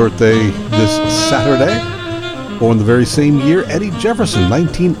 His birthday this Saturday. Born the very same year, Eddie Jefferson,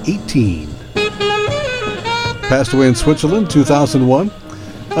 1918. Passed away in Switzerland, 2001.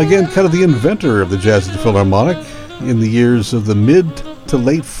 Again, kind of the inventor of the Jazz at the Philharmonic in the years of the mid to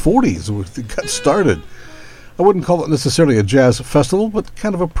late 40s, when it got started. I wouldn't call it necessarily a jazz festival, but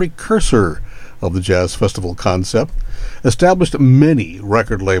kind of a precursor of the jazz festival concept. Established many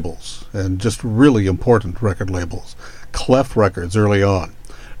record labels, and just really important record labels. Clef Records early on.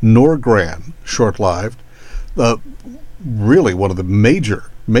 Norgran, short-lived. Really one of the major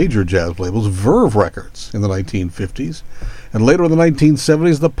jazz labels, Verve Records in the 1950s, and later in the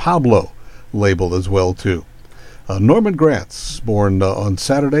 1970s, the Pablo label as well, too. Norman Granz, born on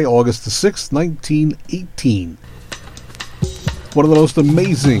Saturday, August the 6th, 1918. One of the most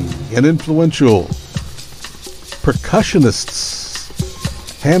amazing and influential percussionists,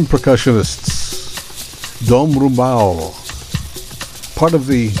 hand percussionists, Dom Rumbao, part of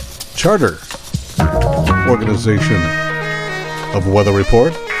the charter organization of Weather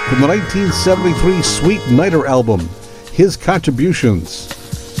Report. From the 1973 Sweet Nighter album, his contributions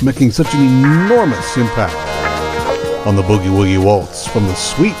making such an enormous impact on the Boogie Woogie Waltz from the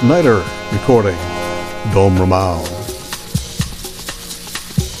Sweet Nighter recording, Dom Ramal.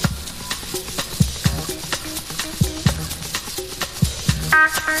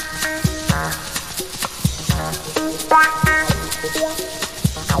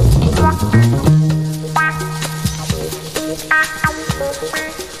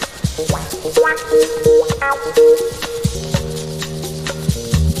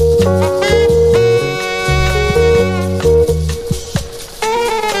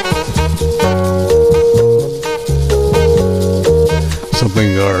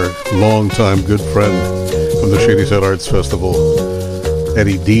 Something our longtime good friend from the Shadyside Arts Festival,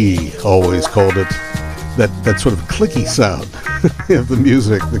 Eddie D, always called it, that sort of clicky sound of the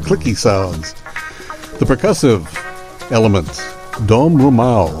music, the clicky sounds. The percussive element, Dom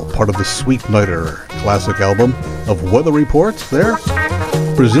Ramal, part of the Sweet Nighter classic album of Weather Report there.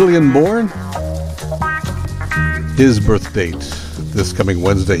 Brazilian born. His birth date this coming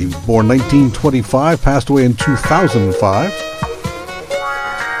Wednesday. He was born 1925, passed away in 2005.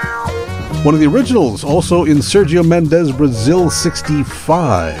 One of the originals, also in Sergio Mendes' Brazil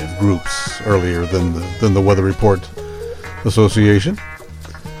 65 groups earlier than the Weather Report Association.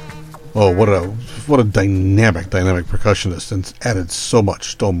 Oh, what a dynamic percussionist, and added so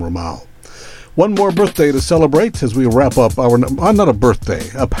much, Dom Ramal. One more birthday to celebrate as we wrap up our... not a birthday,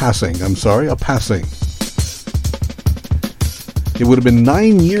 a passing It would have been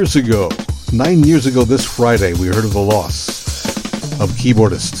 9 years ago. 9 years ago this Friday, we heard of the loss of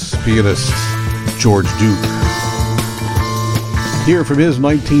keyboardist, pianist George Duke. Here from his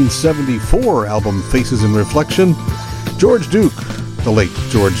 1974 album Faces in Reflection, George Duke, the late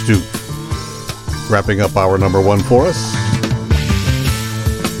George Duke. Wrapping up our number one for us.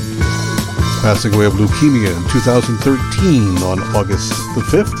 Passing away of leukemia in 2013 on August the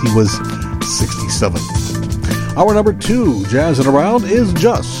 5th. He was 67. Our number two, Jazzin' Around, is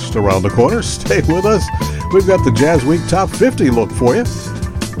just around the corner. Stay with us. We've got the JazzWeek Top-50 look for you.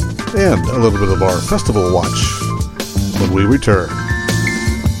 And a little bit of our festival watch when we return.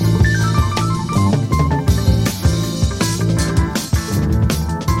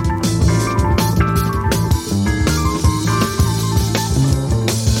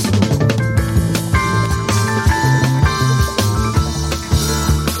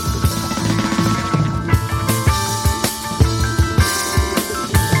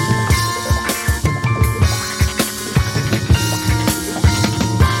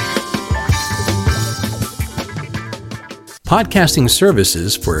 Podcasting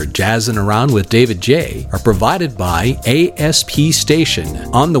services for Jazzin' Around with David Jaye are provided by ASP Station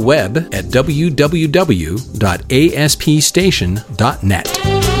on the web at www.aspstation.net.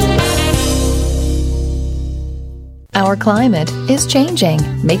 Our climate is changing.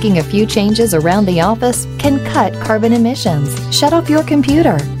 Making a few changes around the office can cut carbon emissions. Shut off your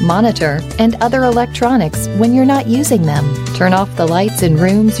computer, monitor, and other electronics when you're not using them. Turn off the lights in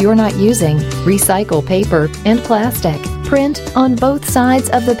rooms you're not using. Recycle paper and plastic. Print on both sides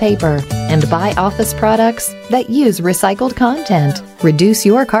of the paper. And buy office products that use recycled content. Reduce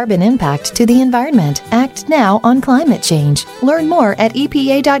your carbon impact to the environment. Act now on climate change. Learn more at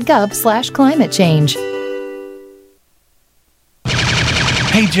epa.gov/climate change.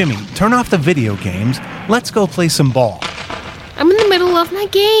 Hey, Jimmy, turn off the video games. Let's go play some ball. I'm in the middle of my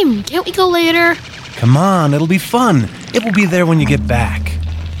game. Can't we go later? Come on, it'll be fun. It will be there when you get back.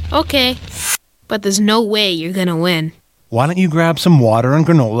 Okay, but there's no way you're gonna win. Why don't you grab some water and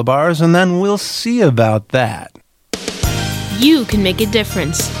granola bars, and then we'll see about that. You can make a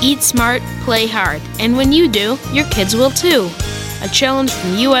difference. Eat smart, play hard. And when you do, your kids will too. A challenge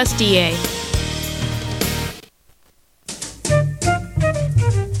from USDA.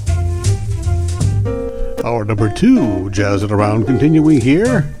 Our number two, Jazzin' Around, continuing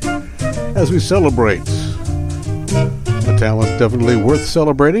here as we celebrate a talent definitely worth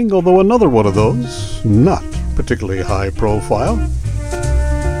celebrating, although another one of those, not particularly high profile.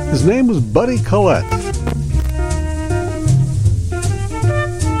 His name was Buddy Collette.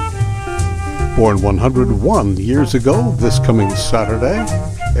 Born 101 years ago, this coming Saturday,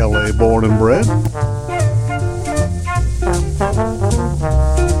 LA born and bred.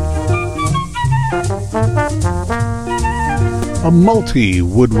 A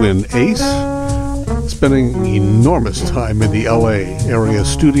multi-woodwind ace, spending enormous time in the LA area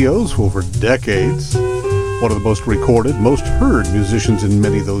studios for over decades. One of the most recorded, most heard musicians in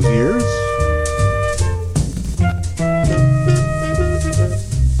many of those years.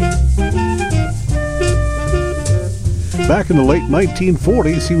 Back in the late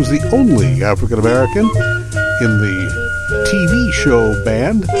 1940s, he was the only African American in the TV show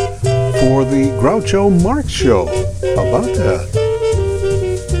band for the Groucho Marx show. How about that?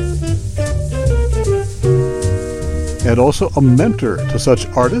 And also a mentor to such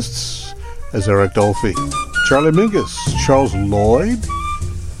artists as Eric Dolphy, Charlie Mingus, Charles Lloyd,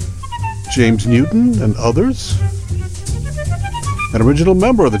 James Newton, and others. An original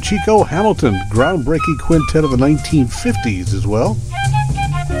member of the Chico Hamilton groundbreaking quintet of the 1950s as well.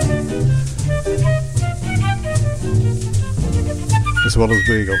 As well as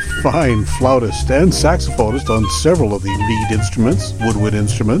being a fine flautist and saxophonist on several of the reed instruments, woodwind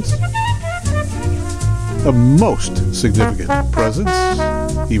instruments. A most significant presence,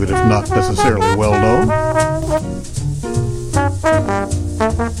 even if not necessarily well known.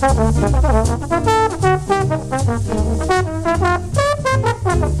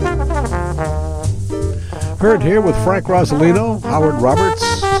 Heard here with Frank Rosalino, Howard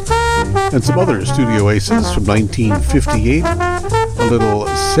Roberts, and some other studio aces from 1958. A little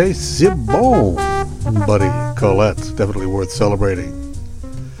C'est Bon, Buddy Collette, definitely worth celebrating.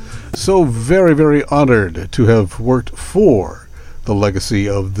 So very, very honored to have worked for the legacy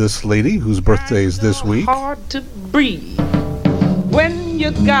of this lady whose birthday is this week. Hard to breathe when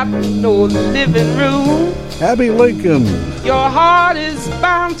you got no living room. Abby Lincoln. Your heart is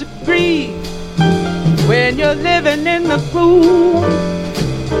bound to grieve when you're living in the gloom.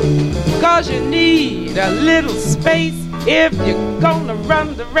 'Cause you need a little space if you're gonna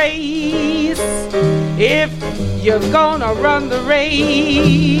run the race. If you're gonna run the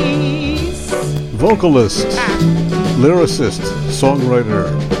race. Vocalist, lyricist,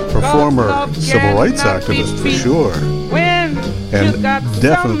 songwriter, performer, civil rights activist for sure. And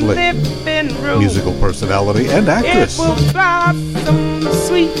definitely musical personality and actress. It will blossom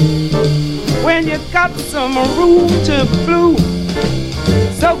sweet when you got some room to bloom.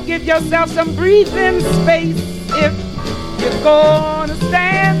 So give yourself some breathing space if you're gonna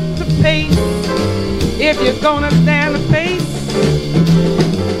stand the pace. If you're gonna stand the pace.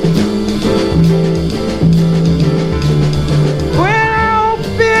 When I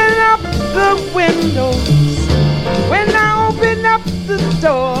open up the windows, when I open up the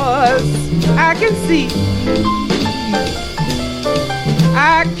doors, I can see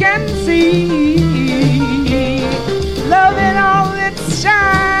love in all its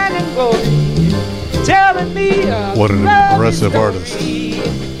shine and glory, telling me what an impressive artist,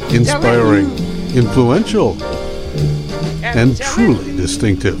 inspiring, influential, and truly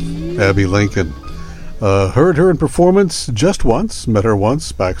distinctive. Abby Lincoln. Heard her in performance just once, met her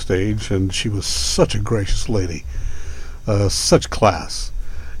once backstage, and she was such a gracious lady, such class,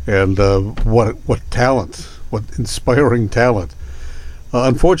 and what talent, what inspiring talent.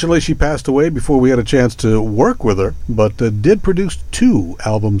 Unfortunately, she passed away before we had a chance to work with her, but did produce 2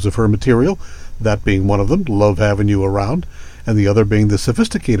 albums of her material, that being one of them, Love Having You Around, and the other being The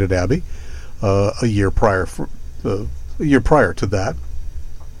Sophisticated Abby, a year prior to that.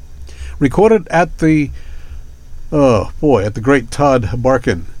 Recorded at the great Todd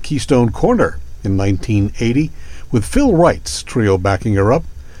Barkin Keystone Corner in 1980, with Phil Wright's trio backing her up,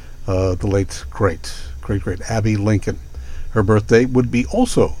 the late, great Abby Lincoln. Her birthday would be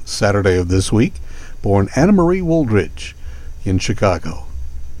also Saturday of this week, born Anna Marie Wooldridge in Chicago.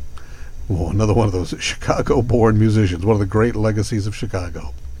 Oh, another one of those Chicago-born musicians, one of the great legacies of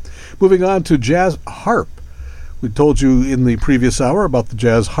Chicago. Moving on to jazz harp. We told you in the previous hour about the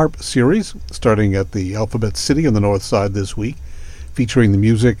Jazz Harp series, starting at the Alphabet City on the north side this week, featuring the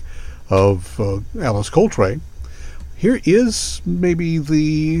music of Alice Coltrane. Here is maybe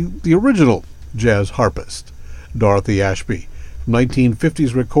the original jazz harpist, Dorothy Ashby, from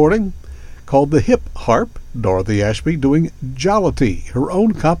 1950s recording called The Hip Harp. Dorothy Ashby doing Jollity, her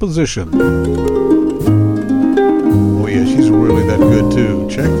own composition. Oh yeah, she's really that good too.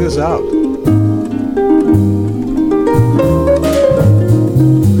 Check this out.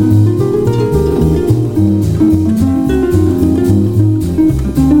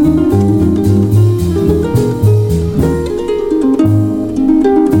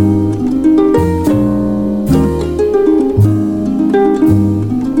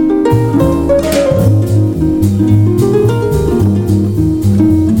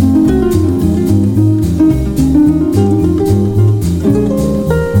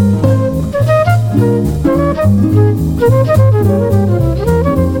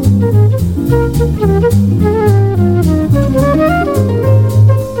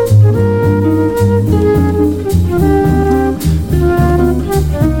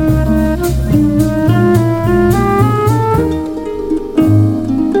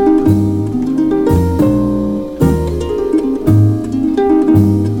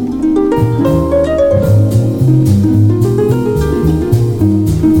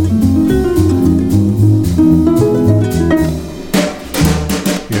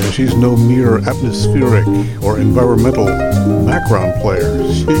 she's no mere atmospheric or environmental background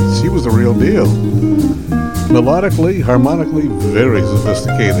player. She was the real deal. Melodically, harmonically, very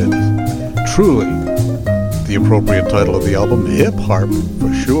sophisticated. Truly the appropriate title of the album, Hip Harp,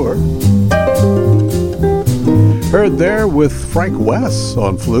 for sure. Heard there with Frank Wess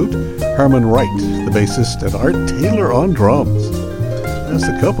on flute, Herman Wright, the bassist, and Art Taylor on drums. That's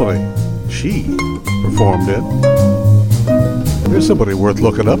the company she performed in. There's somebody worth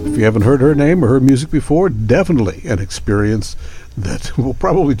looking up. If you haven't heard her name or her music before, definitely an experience that will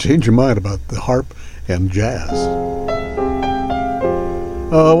probably change your mind about the harp and jazz.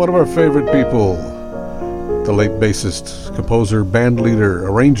 One of our favorite people, the late bassist, composer, band leader,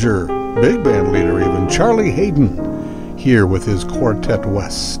 arranger, big band leader even, Charlie Haden, here with his Quartet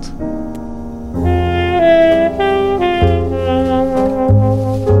West.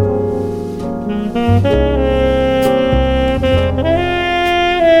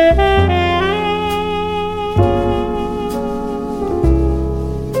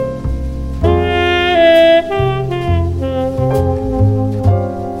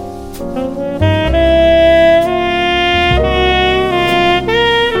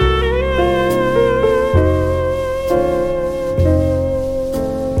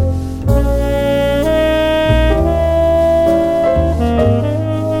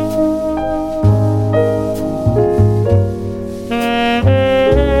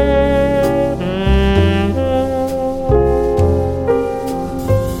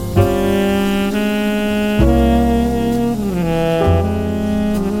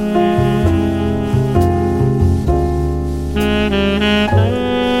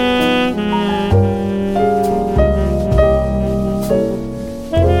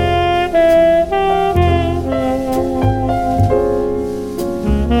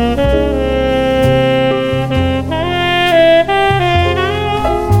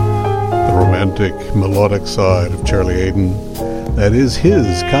 Melodic side of Charlie Haden. That is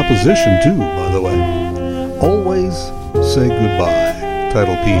his composition too, by the way. Always Say Goodbye,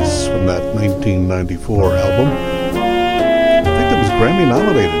 title piece from that 1994 album. I think that was Grammy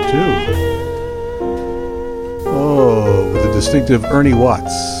nominated too. Oh, with the distinctive Ernie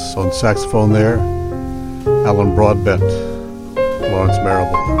Watts on saxophone there, Alan Broadbent, Lawrence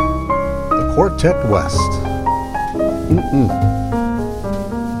Marable, the Quartet West.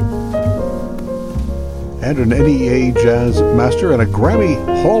 And an NEA Jazz Master and a Grammy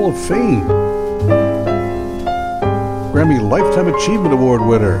Hall of Fame. Grammy Lifetime Achievement Award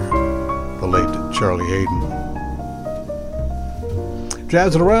winner, the late Charlie Haden.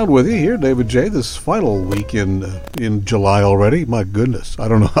 Jazzing around with you here, David Jaye, this final week in July already. My goodness, I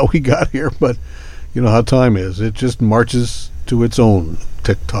don't know how we got here, but you know how time is. It just marches to its own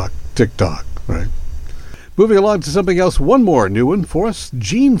tick-tock, tick-tock, right? Moving along to something else, one more new one for us.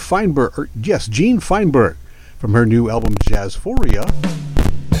 Jean Feinberg from her new album Jazzphoria.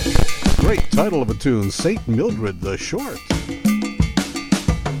 Great title of a tune, St. Mildred the Short.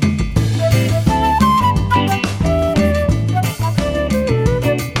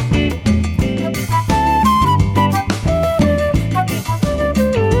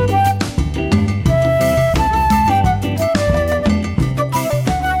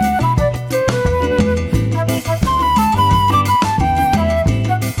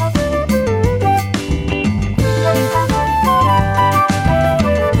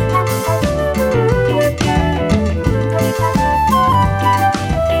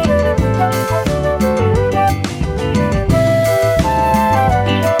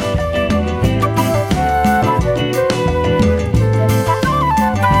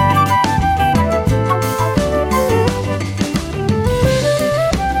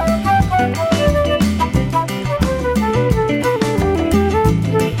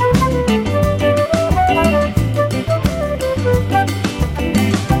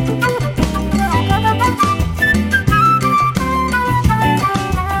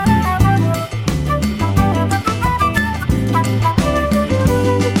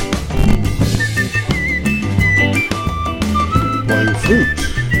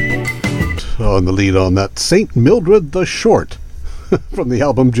 On the lead on that, St. Mildred the Short from the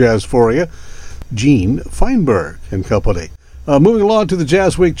album Jazzphoria, Jean Feinberg and company. Moving along to the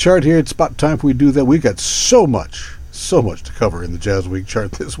Jazz Week chart here, it's about time we do that. We've got so much to cover in the Jazz Week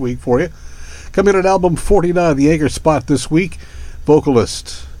chart this week for you. Coming in at album 49, the anchor spot this week,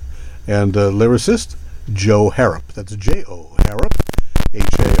 vocalist and lyricist Joe Harrop. That's J-O Harrop,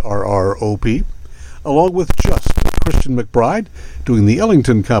 Harrop, along with Just Christian McBride, doing the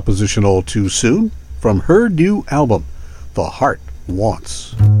Ellington composition All Too Soon from her new album, The Heart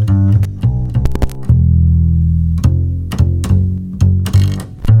Wants.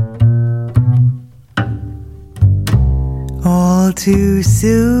 too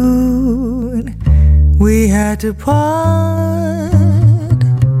soon. We had to part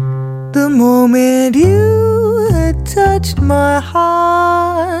the moment you had touched my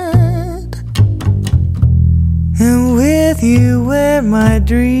heart, and with you were my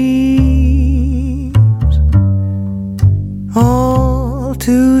dreams, all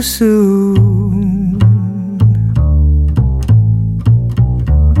too soon.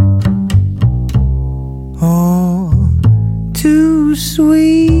 All too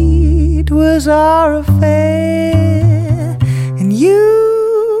sweet was our affair, and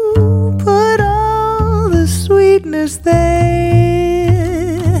you put all the sweetness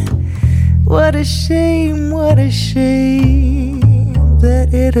there. What a shame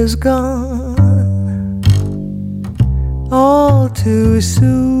that it has gone all too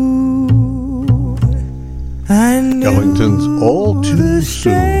soon. I knew Ellington's All Too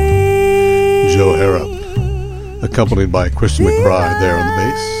Soon. Joe Harrop, accompanied by Christian McBride there on the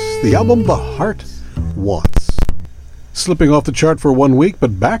bass. The album The Heart Wants. Slipping off the chart for 1 week,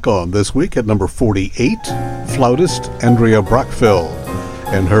 but back on this week at number 48, flautist Andrea Brockfield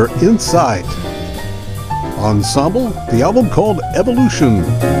and her Insight Ensemble, the album called Evolution.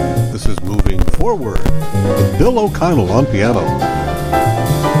 This is Moving Forward with Bill O'Connell on piano.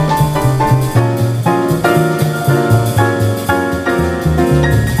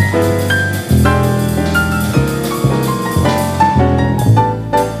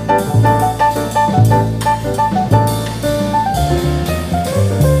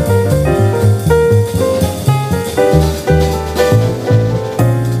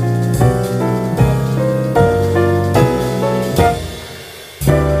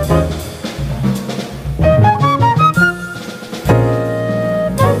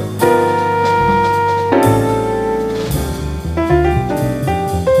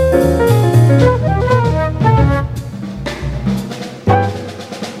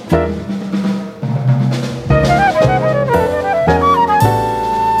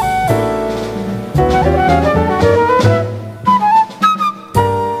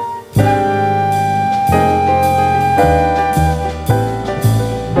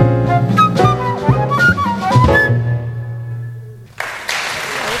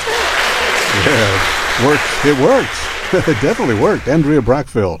 It worked. It definitely worked. Andrea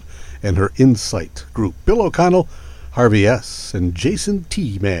Brockfield and her Insight group. Bill O'Connell, Harvey S., and Jason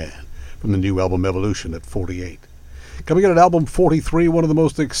T. Man from the new album Evolution at 48. Coming in at album 43, one of the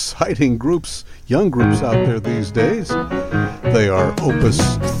most exciting groups, young groups out there these days. They are Opus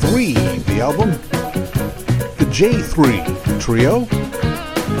 3, the album. The J3 Trio.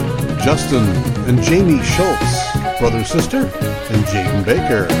 Justin and Jamie Schultz, brother, sister, and Jaden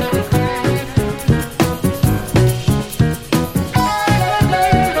Baker.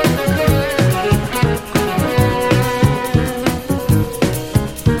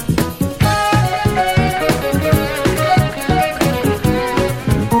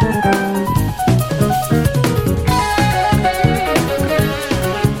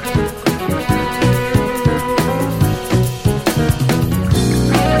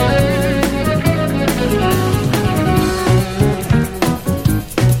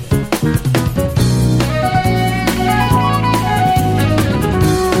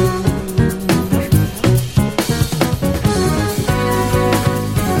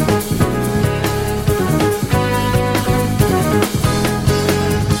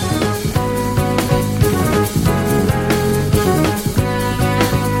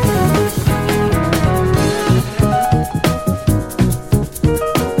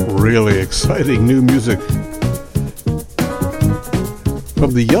 Really exciting new music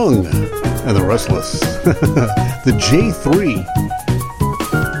from the young and the restless. The J3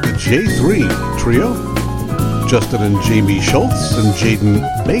 Trio. Justin and Jamie Schultz and Jaden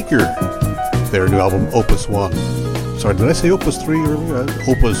Baker. Their new album Opus 1. Sorry, did I say Opus 3 earlier?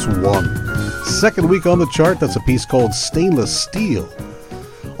 Opus 1. Second week on the chart, that's a piece called Stainless Steel.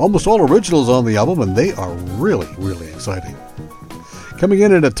 Almost all originals on the album, and they are really, really exciting. Coming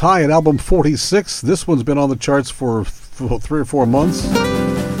in at a tie at album 46, this one's been on the charts for 3 or 4 months.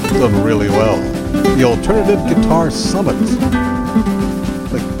 Done really well. The Alternative Guitar Summit.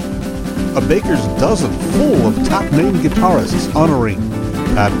 Like a baker's dozen full of top-name guitarists honoring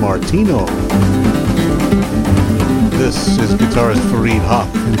Pat Martino. This is guitarist Fareed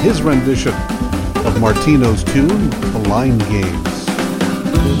Haque and his rendition of Martino's tune, The Line Games.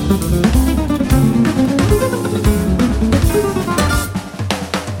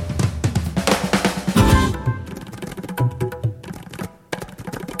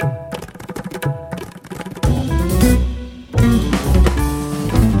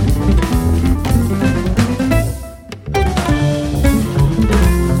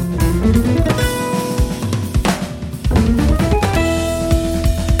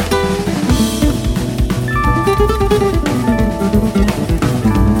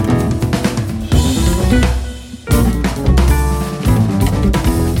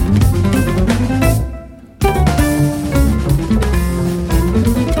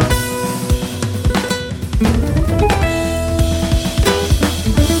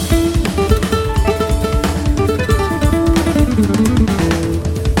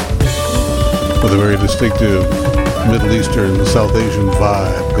 distinctive Middle Eastern, South Asian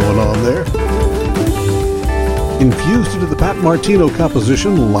vibe going on there. Infused into the Pat Martino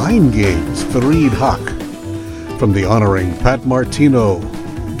composition, Line Games, Fareed Haq, from the honoring Pat Martino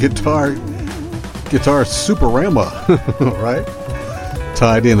Guitar Superama, right?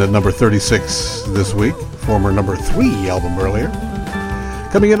 Tied in at number 36 this week, former number 3 album earlier.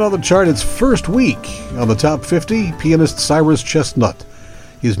 Coming in on the chart its first week on the top 50, pianist Cyrus Chestnut.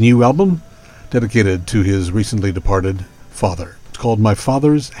 His new album, dedicated to his recently departed father. It's called My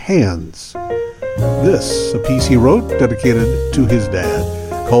Father's Hands. This, a piece he wrote dedicated to his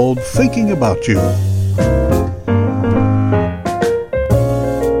dad, called Thinking About You.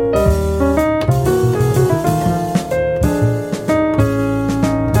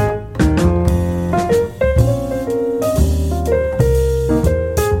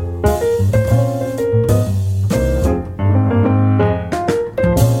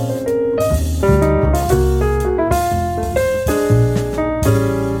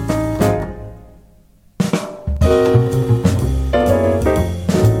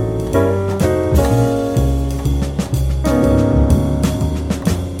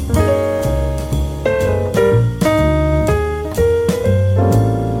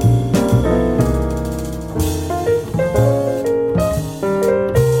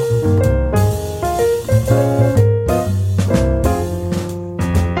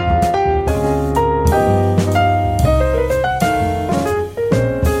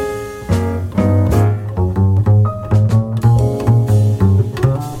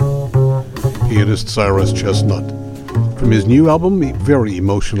 Cyrus Chestnut, from his new album, very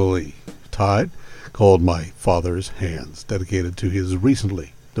emotionally tied, called My Father's Hands, dedicated to his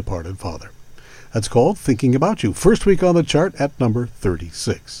recently departed father. That's called Thinking About You, first week on the chart at number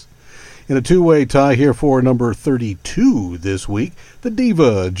 36. In a two-way tie here for number 32 this week, the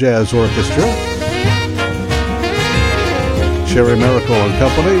Diva Jazz Orchestra. Sherry Miracle and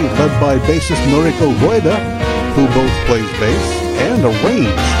Company, led by bassist Noriko Rueda, who both plays bass and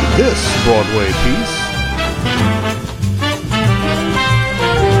arranged this Broadway piece.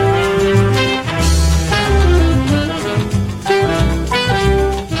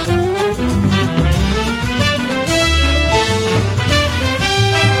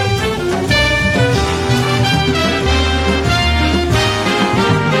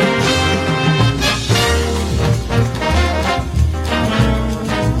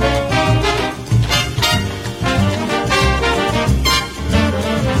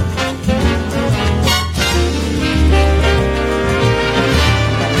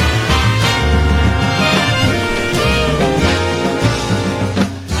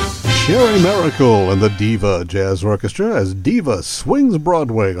 Sherry Miracle and the Diva Jazz Orchestra as Diva swings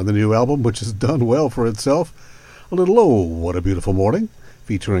Broadway on the new album, which has done well for itself. A little Oh, What a Beautiful Morning,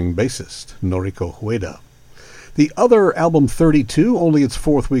 featuring bassist Noriko Rueda. The other album 32, only its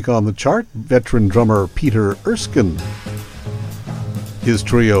fourth week on the chart, veteran drummer Peter Erskine. His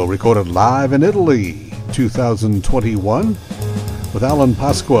trio recorded live in Italy, 2021, with Alan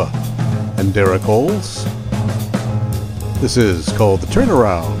Pasqua and Derek Oles. This is called The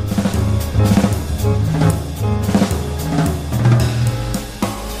Turnaround.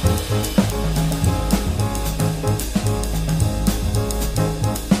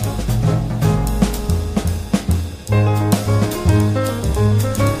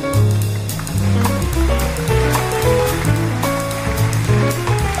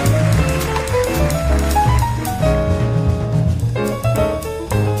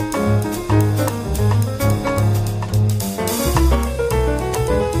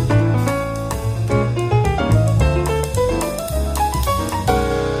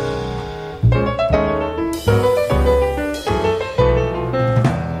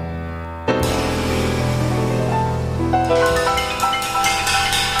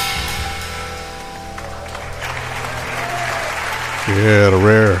 Yeah, a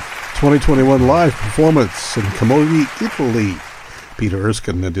rare 2021 live performance in Camogli, Italy. Peter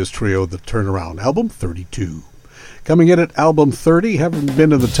Erskine and his trio, The Turnaround, album 32. Coming in at album 30, having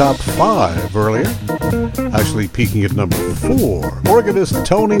been in the top 5 earlier. Actually peaking at number 4. Organist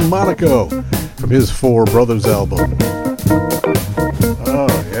Tony Monaco from his Four Brothers album.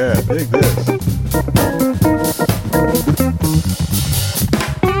 Oh yeah, dig this.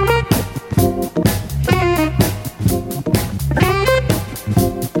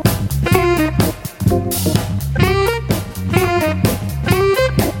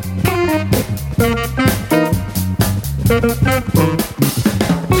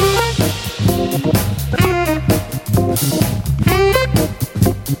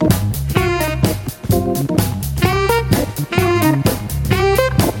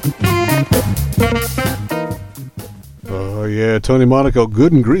 Yeah, Tony Monaco,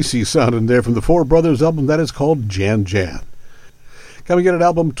 good and greasy sounding there from the Four Brothers album that is called Jan Jan. Coming in at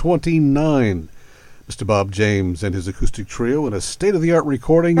album 29, Mr. Bob James and his acoustic trio in a state-of-the-art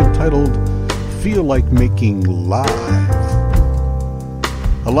recording entitled Feel Like Making Live.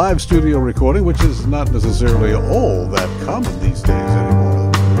 A live studio recording, which is not necessarily all that common these days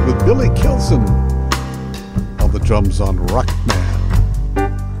anymore, with Billy Kilson on the drums on Rocketman.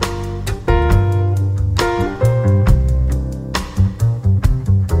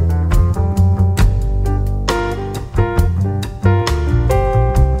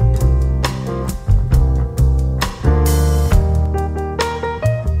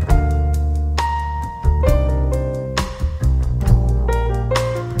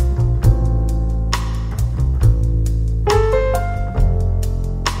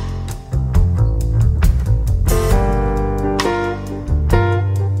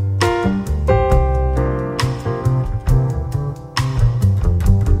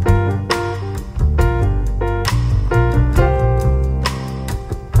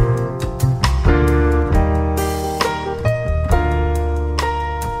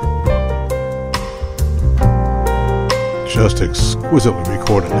 Just exquisitely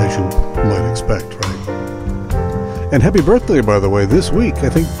recorded, as you might expect, right? And happy birthday, by the way, this week, I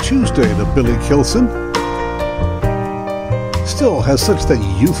think Tuesday, to Billy Kilson. Still has such that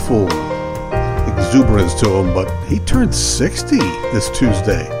youthful exuberance to him, but he turned 60 this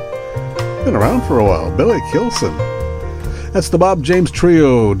Tuesday. Been around for a while, Billy Kilson. That's the Bob James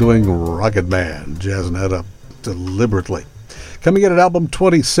Trio doing Rocket Man, jazzing that up deliberately. Coming in at album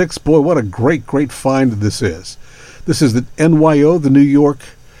 26, boy, what a great, great find this is. This is the NYO, the New York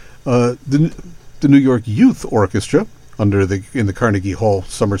Youth Orchestra, in the Carnegie Hall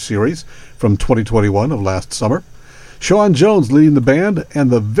Summer Series from 2021 of last summer. Sean Jones leading the band,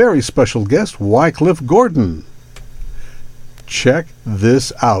 and the very special guest, Wycliffe Gordon. Check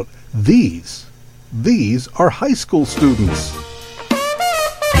this out. These are high school students.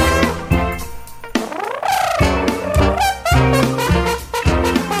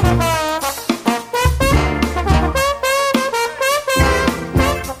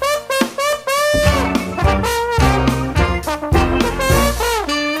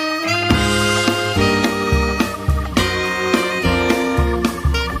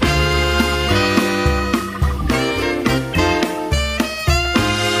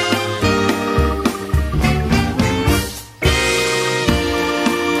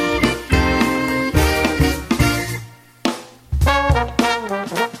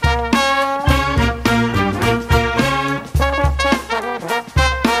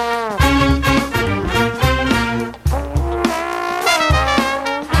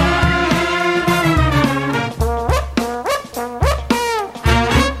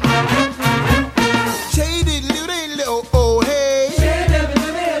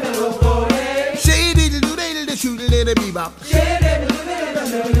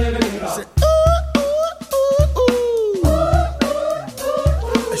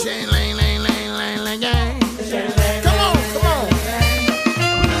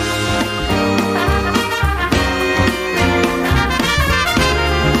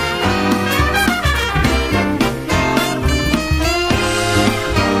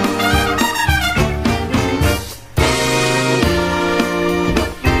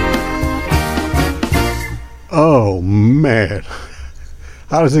 Oh, man.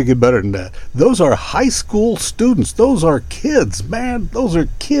 How does it get better than that? Those are high school students. Those are kids, man. Those are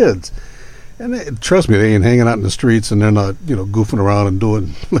kids. And trust me, they ain't hanging out in the streets and they're not, goofing around and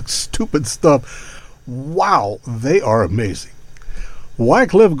doing stupid stuff. Wow, they are amazing.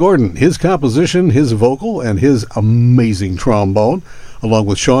 Wycliffe Gordon, his composition, his vocal, and his amazing trombone, along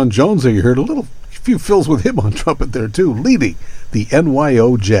with Sean Jones, there you heard a few fills with him on trumpet there too, leading the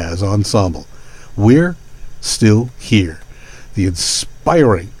NYO Jazz Ensemble. We're Still Here, the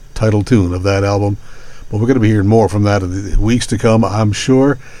inspiring title tune of that album. But we're going to be hearing more from that in the weeks to come, I'm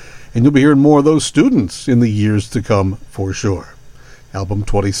sure. And you'll be hearing more of those students in the years to come for sure. Album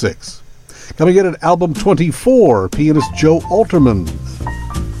 26. Coming in at album 24, pianist Joe Alterman.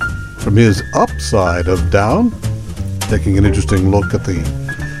 From his Upside of Down, taking an interesting look at the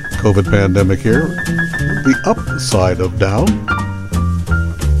COVID pandemic here. The Upside of Down.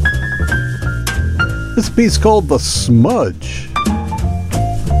 This piece called The Smudge.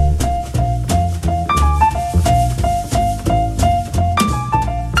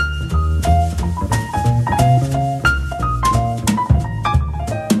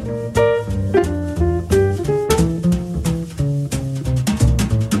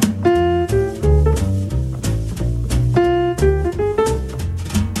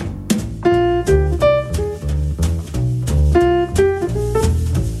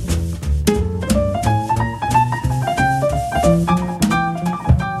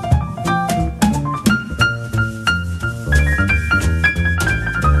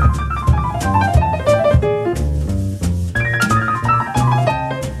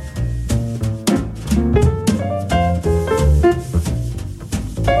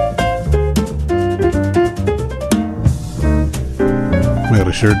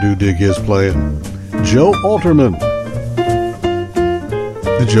 sure do dig his playing. Joe Alterman.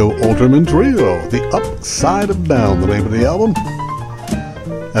 The Joe Alterman Trio, The Upside of Down, the name of the album.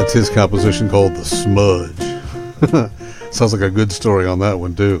 That's his composition called The Smudge. Sounds like a good story on that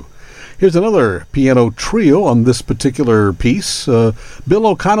one, too. Here's another piano trio on this particular piece. Bill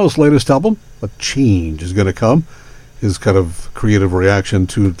O'Connor's latest album, A Change Is Gonna Come. His kind of creative reaction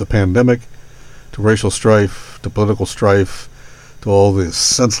to the pandemic, to racial strife, to political strife, to all this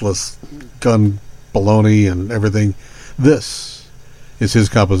senseless gun baloney and everything. This is his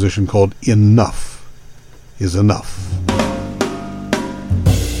composition called Enough Is Enough.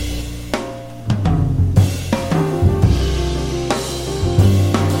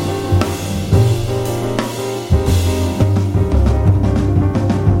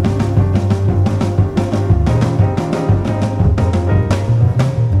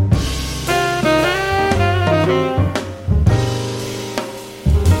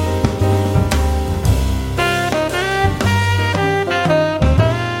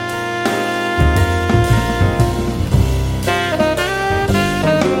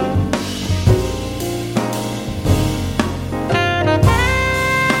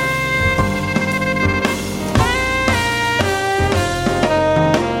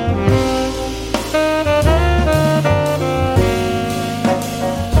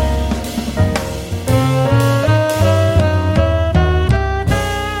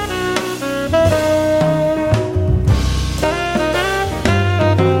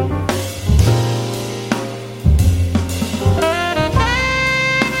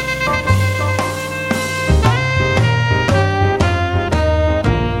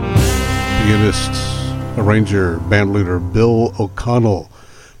 Arranger, bandleader Bill O'Connell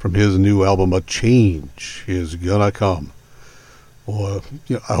from his new album, A Change Is Gonna Come. Well,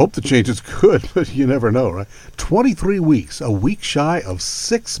 I hope the change is good, but you never know, right? 23 weeks, a week shy of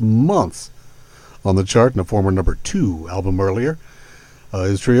 6 months on the chart, and a former number 2 album earlier.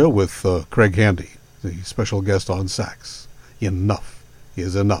 His trio with Craig Handy, the special guest on sax. Enough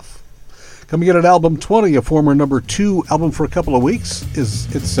Is Enough. Coming in at album 20, a former number 2 album for a couple of weeks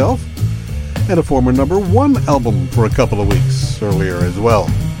is Itself, and a former number 1 album for a couple of weeks earlier as well.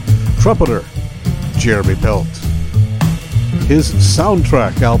 Trumpeter Jeremy Pelt. His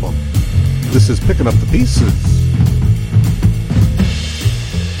soundtrack album. This is Picking Up the Pieces.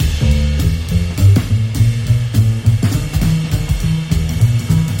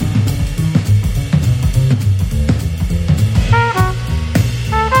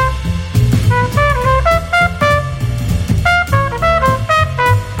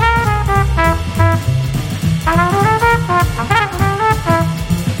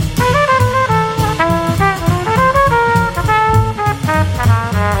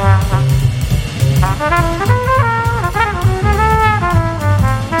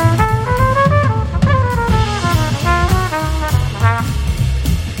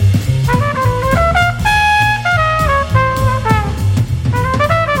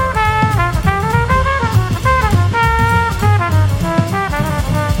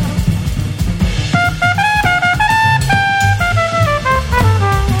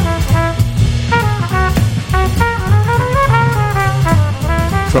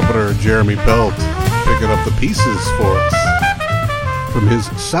 Jeremy Pelt picking up the pieces for us from his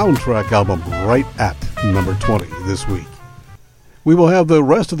soundtrack album, right at number 20 this week. We will have the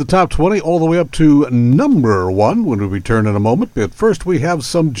rest of the top 20 all the way up to number 1 when we return in a moment, but first we have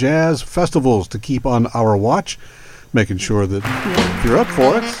some jazz festivals to keep on our watch, making sure that if you're up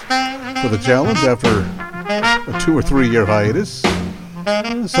for it, for the challenge after a 2 or 3 year hiatus,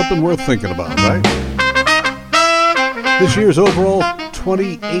 something worth thinking about, right? This year's overall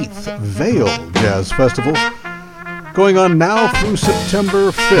 28th Vail Jazz Festival, going on now through September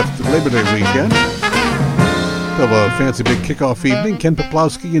 5th, Labor Day weekend. They'll have a fancy big kickoff evening, Ken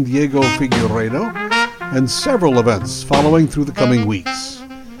Poplowski and Diego Figueiredo, and several events following through the coming weeks.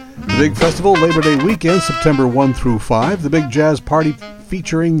 The big festival, Labor Day weekend, September 1 through 5. The big jazz party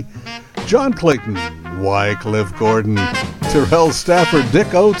featuring John Clayton, Wycliffe Gordon, Terrell Stafford,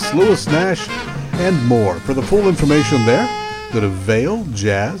 Dick Oates, Louis Nash, and more. For the full information there, go to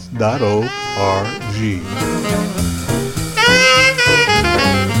vailjazz.org.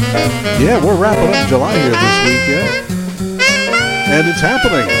 Yeah, we're wrapping up July here this weekend. And it's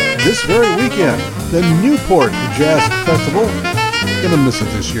happening this very weekend. The Newport Jazz Festival. Gonna miss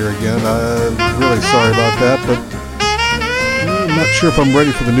it this year again. I'm really sorry about that, but I'm not sure if I'm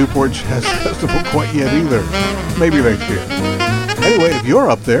ready for the Newport Jazz Festival quite yet either. Maybe next year. Anyway, if you're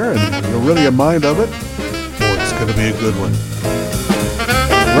up there and you're really in mind of it, boy, it's gonna be a good one.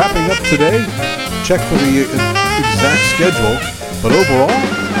 Wrapping up today, check for the exact schedule. But overall,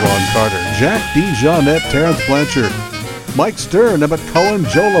 Ron Carter, Jack D. Jeanette, Terrence Blanchard, Mike Stern, Emmett Cohen,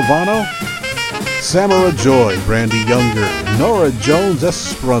 Joe Lovano, Samara Joy, Brandy Younger, Nora Jones,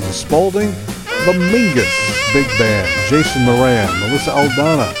 Esperanza Spalding, The Mingus Big Band, Jason Moran, Melissa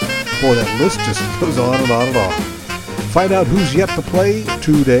Aldana. Boy, that list just goes on and on and on. Find out who's yet to play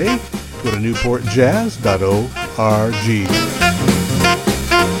today. Go to newportjazz.org.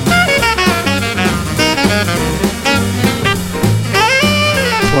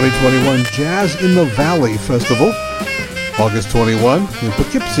 2021 Jazz in the Valley Festival, August 21 in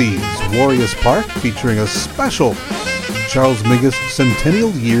Poughkeepsie's Warriors Park, featuring a special Charles Mingus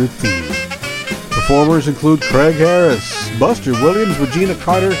Centennial Year theme. Performers include Craig Harris, Buster Williams, Regina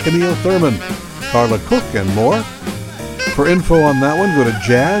Carter, Camille Thurman, Carla Cook, and more. For info on that one, go to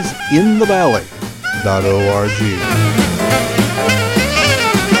jazzinthevalley.org.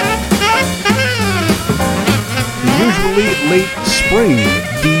 The usually late spring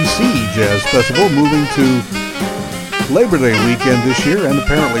DC Jazz Festival moving to Labor Day weekend this year, and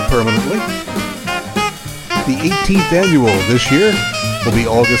apparently permanently. The 18th annual this year will be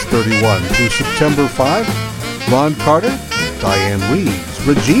August 31 through September 5. Ron Carter, Diane Reeves,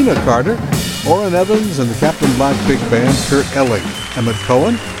 Regina Carter, Orrin Evans and the Captain Black Big Band, Kurt Elling, Emmett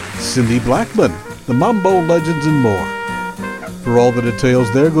Cohen, Cindy Blackman, the Mambo Legends, and more. For all the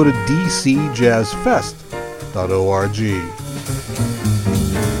details there, go to dcjazzfest.org.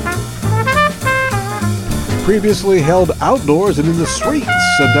 Previously held outdoors and in the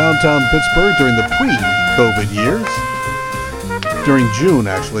streets of downtown Pittsburgh during the pre-COVID years. During June,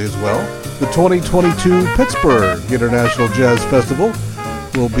 actually, as well. The 2022 Pittsburgh International Jazz Festival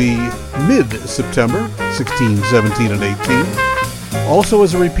will be mid-September, 16, 17, and 18. Also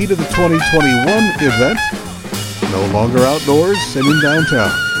as a repeat of the 2021 event, no longer outdoors and in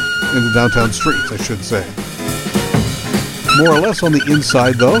downtown. In the downtown streets, I should say. More or less on the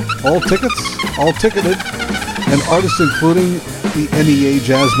inside, though. All tickets, all ticketed, and artists including the NEA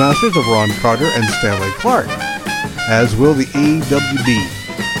Jazz Masters of Ron Carter and Stanley Clark, as will the AWB,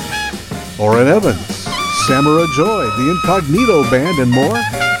 Orrin Evans, Samara Joy, the Incognito Band, and more.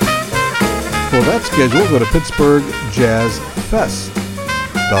 For that schedule, go to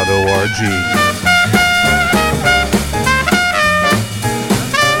pittsburghjazzfest.org.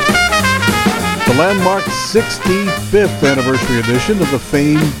 The landmark 65th anniversary edition of the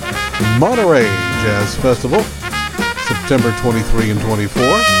famed Monterey Jazz Festival, September 23 and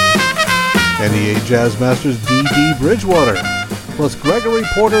 24. NEA Jazz Masters D.D. Bridgewater, plus Gregory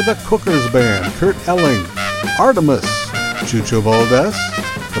Porter, the Cookers Band, Kurt Elling, Artemis, Chucho Valdez,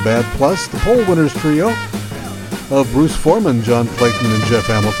 the Bad Plus, the Pole Winners Trio of Bruce Foreman, John Clayton, and Jeff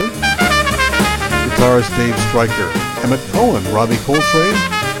Hamilton, guitarist Dave Stryker, Emmett Cohen, Robbie Coltrane,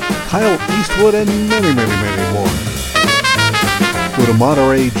 Kyle Eastwood, and many, many, many more. Go to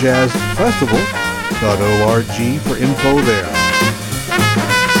MontereyJazzFestival.org for info there.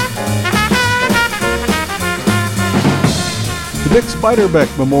 The Dick Spiderbeck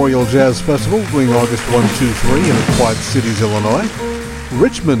Memorial Jazz Festival going August 1, 2, 3 in Quad Cities, Illinois.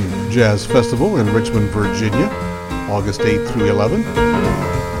 Richmond Jazz Festival in Richmond, Virginia, August 8 through 11.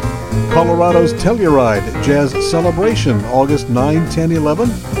 Colorado's Telluride Jazz Celebration, August 9, 10, 11.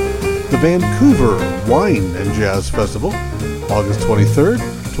 The Vancouver Wine and Jazz Festival, August 23rd,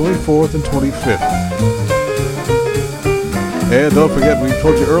 24th, and 25th. And don't forget, we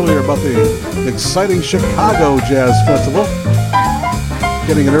told you earlier about the exciting Chicago Jazz Festival.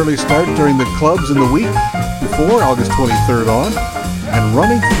 Getting an early start during the clubs in the week before, August 23rd on, and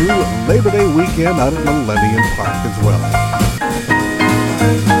running through Labor Day weekend out at Millennium Park as well.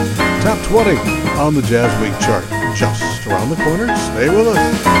 Top 20 on the JazzWeek chart, just around the corner. Stay with us.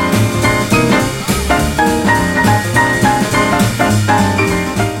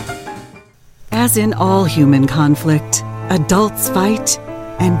 As in all human conflict, adults fight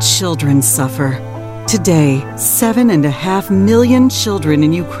and children suffer. Today, 7.5 million children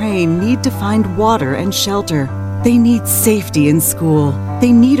in Ukraine need to find water and shelter. They need safety in school.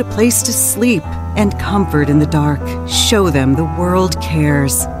 They need a place to sleep and comfort in the dark. Show them the world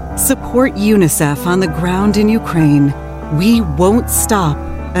cares. Support UNICEF on the ground in Ukraine. We won't stop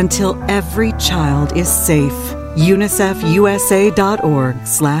until every child is safe.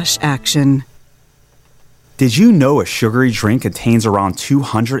 UNICEFUSA.org/action. Did you know a sugary drink contains around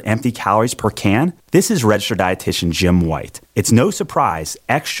 200 empty calories per can? This is registered dietitian Jim White. It's no surprise,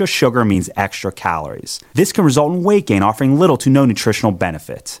 extra sugar means extra calories. This can result in weight gain, offering little to no nutritional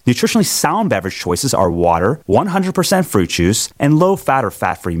benefit. Nutritionally sound beverage choices are water, 100% fruit juice, and low-fat or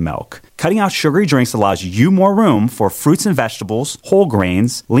fat-free milk. Cutting out sugary drinks allows you more room for fruits and vegetables, whole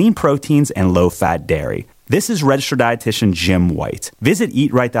grains, lean proteins, and low-fat dairy. This is registered dietitian Jim White. Visit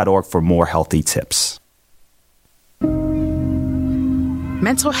eatright.org for more healthy tips.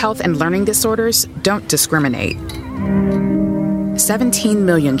 Mental health and learning disorders don't discriminate. 17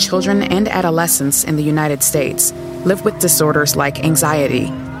 million children and adolescents in the United States live with disorders like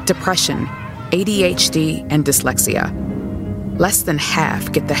anxiety, depression, ADHD, and dyslexia. Less than half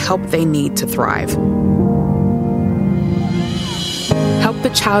get the help they need to thrive. Help the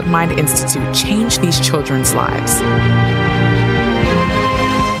Child Mind Institute change these children's lives.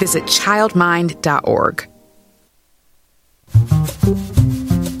 Visit childmind.org.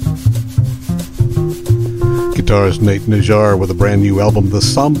 Guitarist Nate Najar with a brand new album, The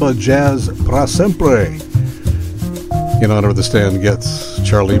Samba Jazz Pra Sempre. In honor of the Stan Getz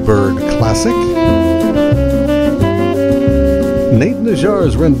Charlie Bird Classic. Nate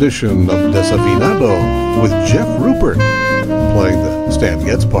Najar's rendition of Desafinado with Jeff Rupert playing the Stan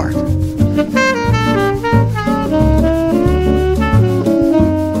Getz part.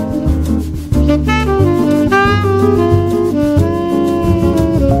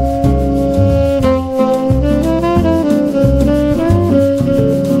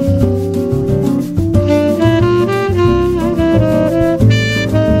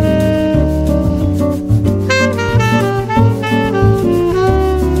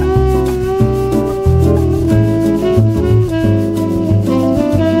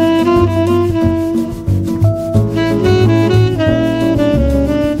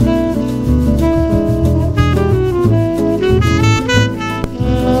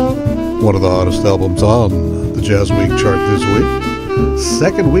 One of the hottest albums on the JazzWeek chart this week.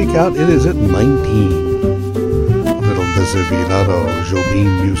 Second week out, it is at 19. Little Desafinado,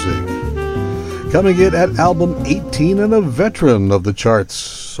 Jobim music. Coming in at album 18 and a veteran of the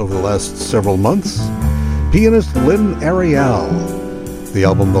charts over the last several months, pianist Lynn Arial. The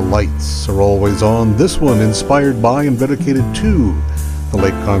album The Lights Are Always On. This one inspired by and dedicated to the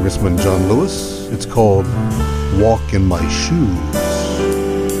late Congressman John Lewis. It's called Walk in My Shoes.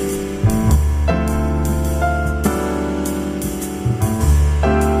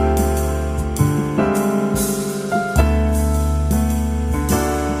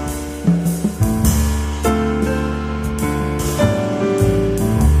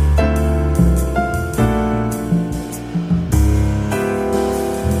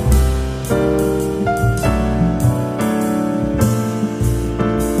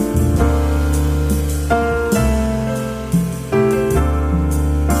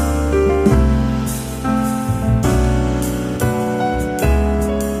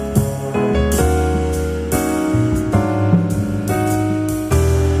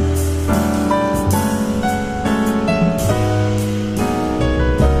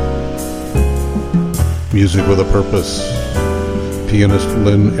 Music with a Purpose. Pianist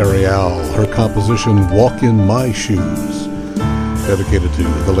Lynn Arial. Her composition, Walk in My Shoes, dedicated to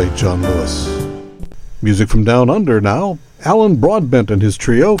the late John Lewis. Music from Down Under now. Alan Broadbent and his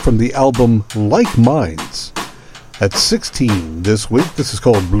trio from the album Like Minds. At 16 this week, this is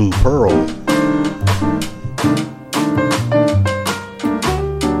called Blue Pearl.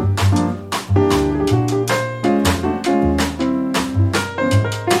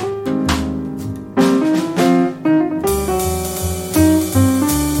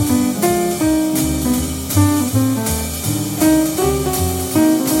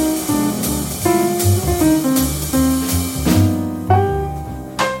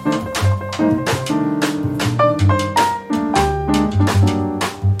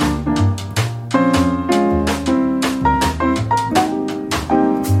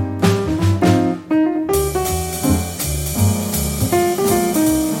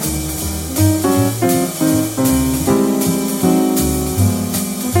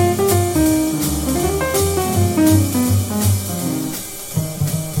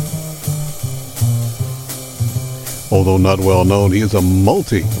 Although not well known, he is a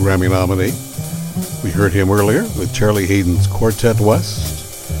multi-Grammy nominee. We heard him earlier with Charlie Hayden's Quartet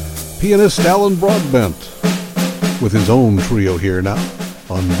West. Pianist Alan Broadbent with his own trio here now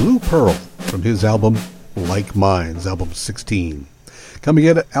on Blue Pearl from his album Like Minds, album 16. Coming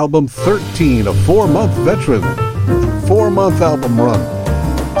in at album 13, a 4-month veteran, 4-month album run.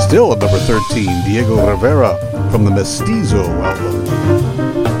 Still at number 13, Diego Rivera from the Mestizo album.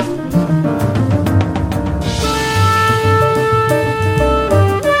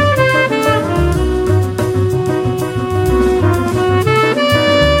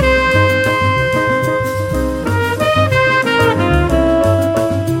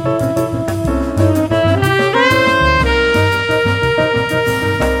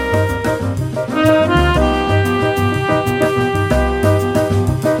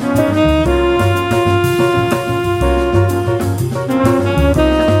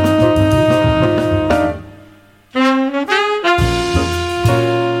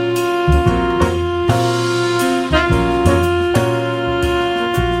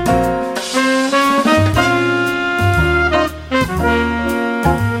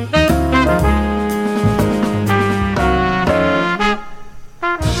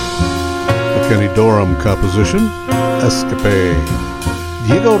 Kenny Dorham composition, Escape.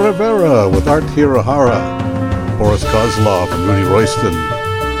 Diego Rivera with Art Hirahara, Boris Kozlov and Rudy Royston.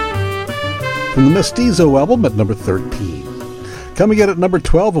 From the Mestizo album at number 13. Coming in at number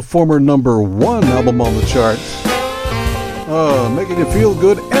 12, a former number 1 album on the charts. Making you feel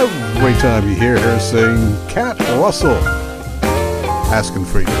good every time you hear her sing, Cat Russell. Asking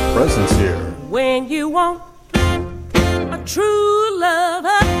for your presence here. When you want a true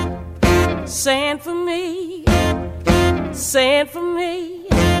lover, send for me, send for me.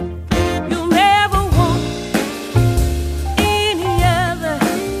 You'll never want any other.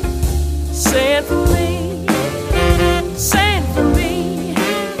 Send for me, send for me.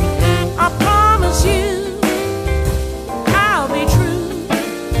 I promise you I'll be true.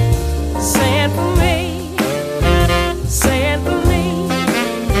 Send for me, send for me.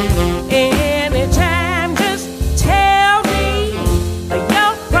 Anytime, just tell me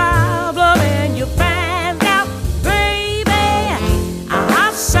your problem and you find out, baby,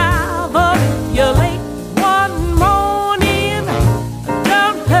 I'll solve it. You're late one morning,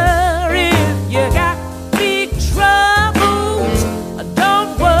 don't hurry if you got big troubles.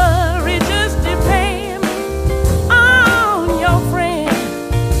 Don't worry, just depend on your friend.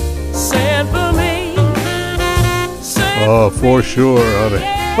 Send for me. Oh, for sure, honey.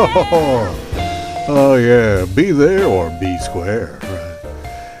 Oh, yeah. Be there or be square. Right.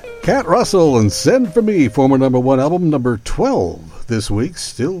 Cat Russell and Send For Me, former number 1 album, number 12 this week.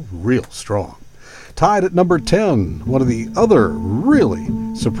 Still real strong. Tied at number 10, one of the other really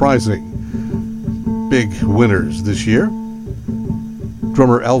surprising big winners this year.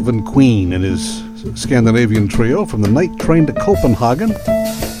 Drummer Alvin Queen and his Scandinavian trio from the Night Train to Copenhagen.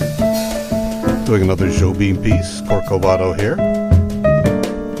 Doing another Jobim piece, Corcovado here.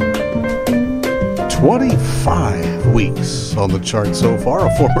 25 weeks on the chart so far, a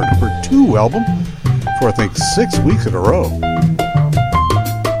former number 2 album for I think 6 weeks in a row.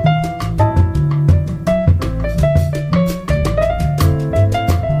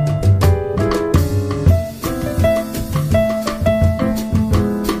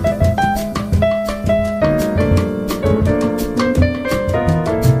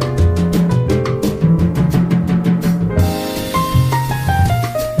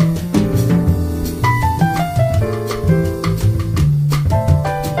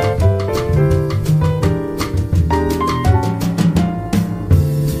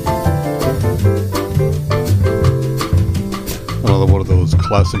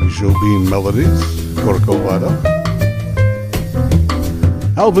 Classic Jobim melodies, Corcovado.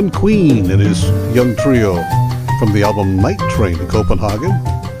 Alvin Queen and his young trio from the album Night Train to Copenhagen.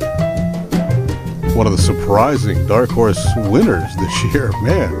 One of the surprising Dark Horse winners this year.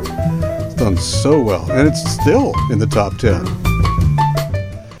 Man, it's done so well, and it's still in the top 10.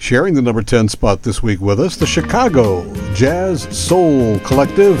 Sharing the number 10 spot this week with us, the Chicago Jazz Soul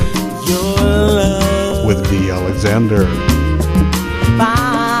Collective with D. Alexander.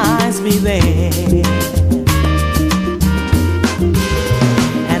 Finds me there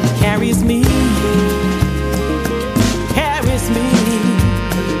and carries me, carry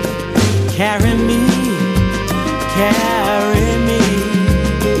me,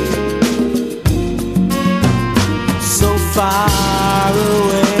 so far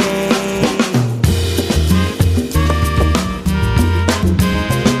away.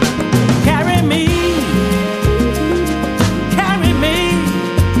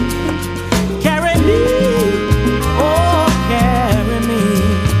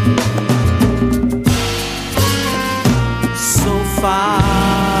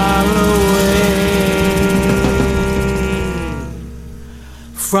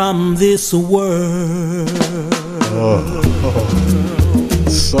 From this world.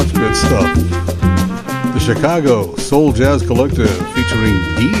 Such good stuff. The Chicago Soul Jazz Collective featuring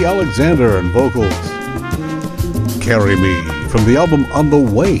D. Alexander and vocals. Carry Me from the album On the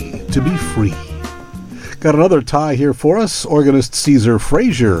Way to Be Free. Got another tie here for us. Organist Caesar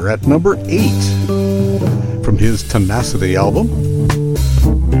Frazier at number 8 from his Tenacity album.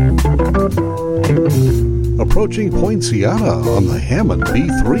 Approaching Poinciana on the Hammond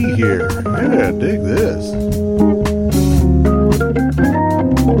B3 here. Yeah, dig this.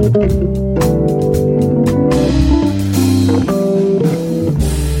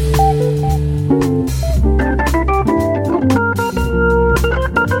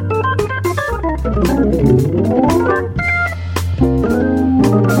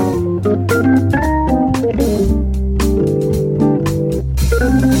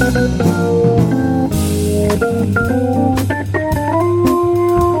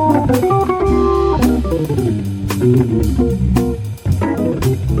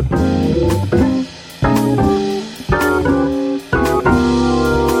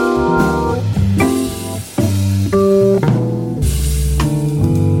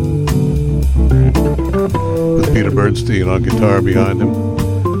 Bernstein on guitar behind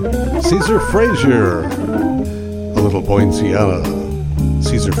him. Caesar Frazier, a little Poinciana,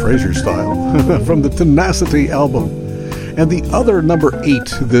 Caesar Frazier style, from the Tenacity album. And the other number 8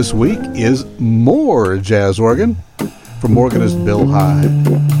 this week is more jazz organ from organist Bill Hyde.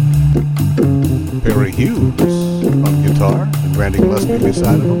 Perry Hughes on guitar and Randy Gillespie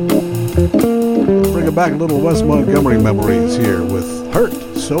beside him. Bringing back a little Wes Montgomery memories here with Hurt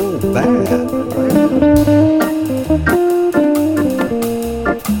So Bad.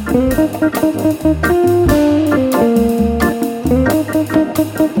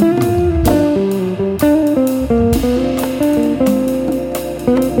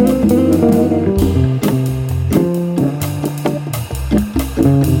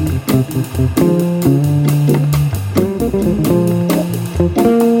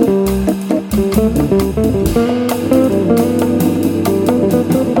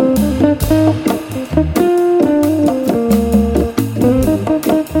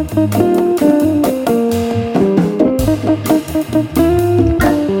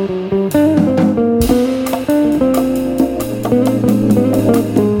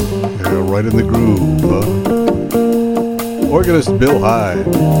 Organist Bill Hyde,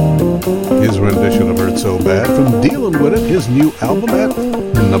 his rendition of Hurt So Bad from Dealin' With It, his new album at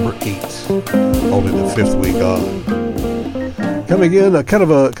number 8, only the 5th week on. Coming in, a kind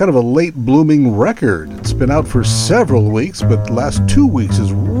of a late blooming record. It's been out for several weeks, but the last 2 weeks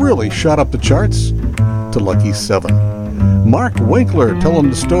has really shot up the charts to lucky 7. Mark Winkler telling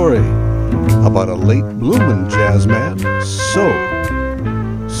the story about a late blooming jazz man, so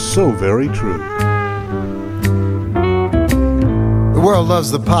very true. The world loves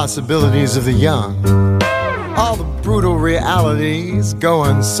the possibilities of the young. All the brutal realities go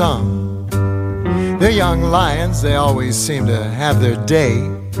unsung. They're young lions, they always seem to have their day.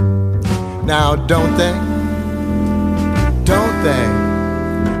 Now don't they? Don't they?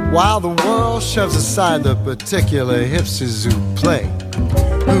 While the world shoves aside the particular hipsters who play,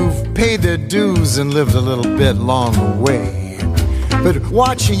 who've paid their dues and lived a little bit long away. But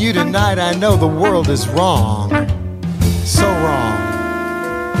watching you tonight, I know the world is wrong. So wrong.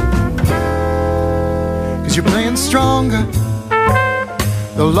 You're playing stronger,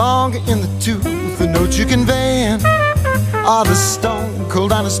 the longer in the tooth, the notes you conveying are the stone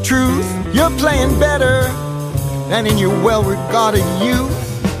cold honest truth. You're playing better than in your well-regarded youth.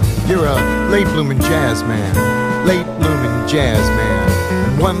 You're a late blooming jazz man, late blooming jazz man.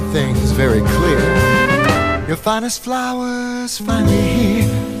 And one thing's very clear, your finest flowers finally here.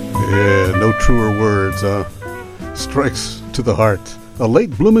 Yeah, no truer words, strikes to the heart. A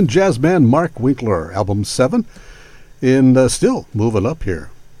late bloomin' jazz man, Mark Winkler, album 7, and still moving up here.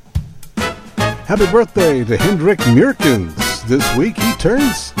 Happy birthday to Hendrik Murkens. This week he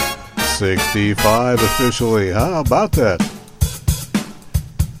turns 65 officially. How about that?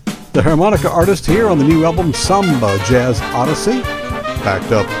 The harmonica artist here on the new album Samba Jazz Odyssey,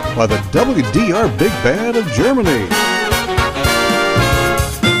 backed up by the WDR Big Band of Germany.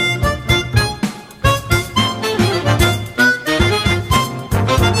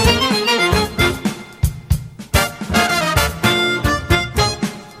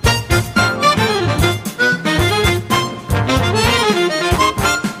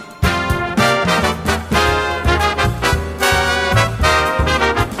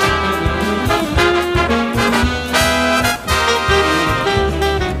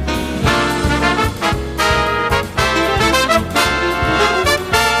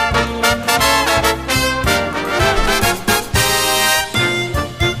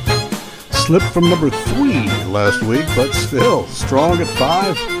 Slipped from number 3 last week, but still strong at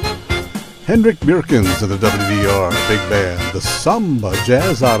 5. Hendrik Murkens of the WDR Big Band, the Samba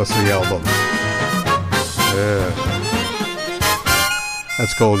Jazz Odyssey album. Yeah.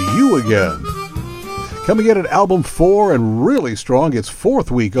 That's called You Again. Coming in at album 4 and really strong, its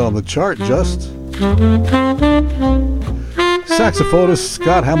 4th week on the chart just. Saxophonist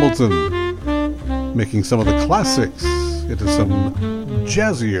Scott Hamilton, making some of the classics into some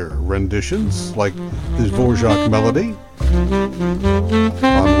jazzier renditions like the Dvorak melody,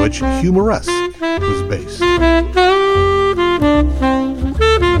 on which Humoresque was based.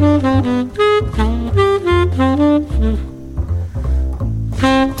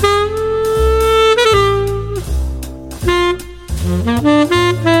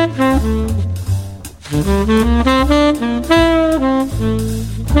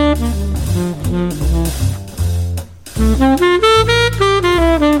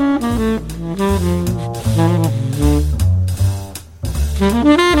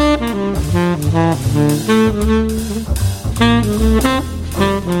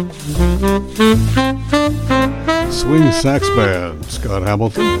 band, Scott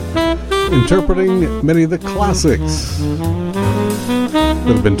Hamilton, interpreting many of the classics that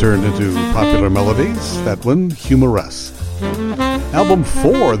have been turned into popular melodies. That one, Humorous. Album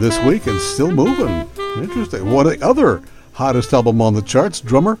 4 this week and still moving. Interesting. One of the other hottest album on the charts,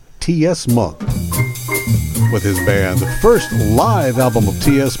 drummer T.S. Monk with his band. The first live album of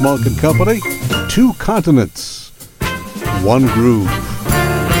T.S. Monk and Company, 2 Continents, 1 Groove.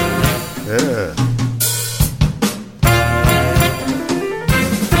 Yeah.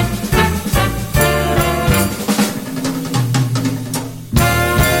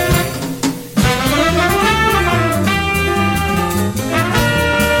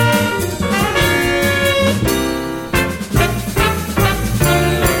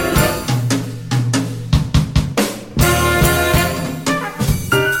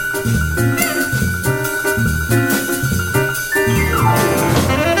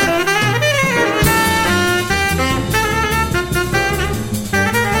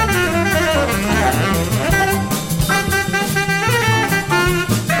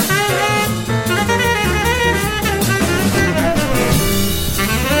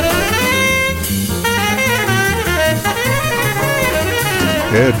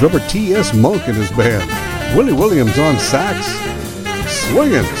 Yeah, drummer T.S. Monk and his band. Willie Williams on sax.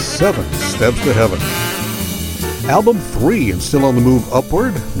 Swinging 7 Steps to Heaven. Album 3 and still on the move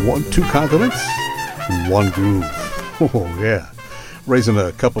upward. 2 Continents, 1 Groove. Oh, yeah. Raising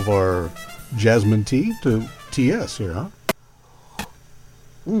a cup of our jasmine tea to T.S. here, huh?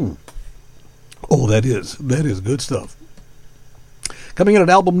 Oh, that is good stuff. Coming in at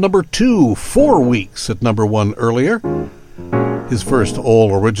album number 2, 4 weeks at number 1 earlier. His first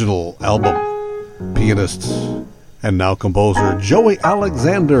all-original album, pianist and now composer Joey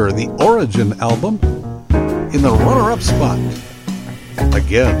Alexander, the Origin album, in the runner-up spot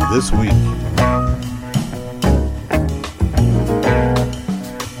again this week.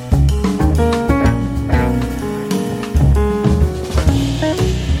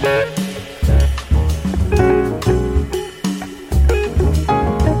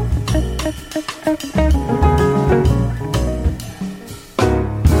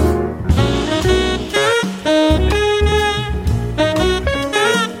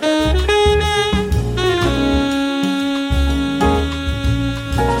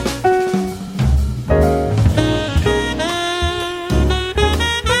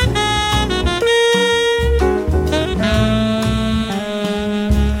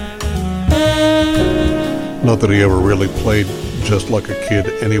 Not that he ever really played just like a kid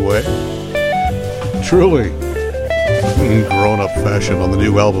anyway. Truly, in grown-up fashion on the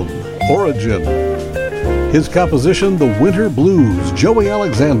new album, Origin. His composition, The Winter Blues, Joey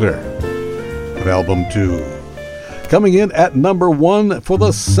Alexander, at album 2. Coming in at number 1 for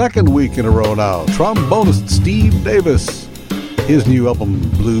the second week in a row now, trombonist Steve Davis. His new album,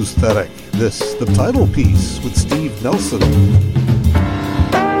 Bluesthetic. This, the title piece with Steve Nelson.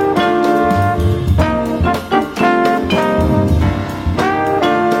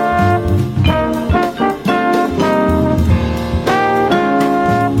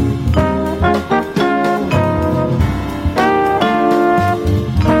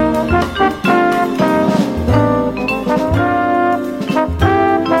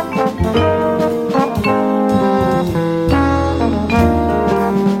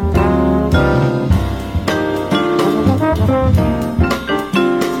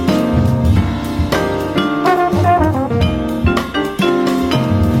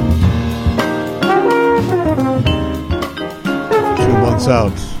 2 months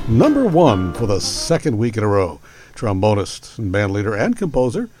out, number 1 for the second week in a row. Trombonist and bandleader and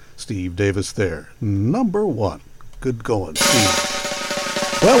composer Steve Davis there. Number 1. Good going,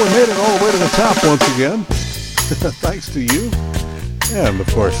 Steve. Well, we made it all the way to the top once again. Thanks to you. And, of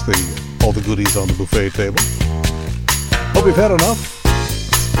course, all the goodies on the buffet table. Hope you've had enough.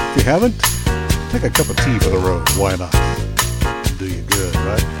 If you haven't, take a cup of tea for the road. Why not? It'll do you good,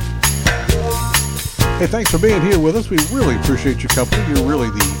 right? Hey, thanks for being here with us. We really appreciate your company. You're really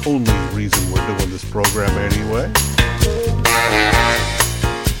the only reason we're doing this program anyway.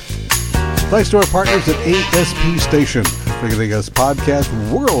 Thanks to our partners at ASP Station for giving us podcasts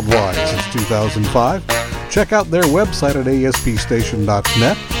worldwide since 2005. Check out their website at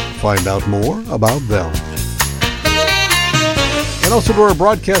aspstation.net. Find out more about them. And also to our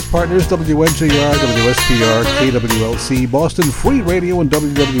broadcast partners, WNJR, WSPR, KWLC, Boston Free Radio, and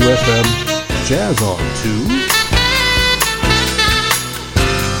WWFM, Jazz on 2.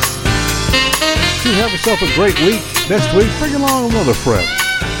 You have yourself a great week. Next week, bring along another friend.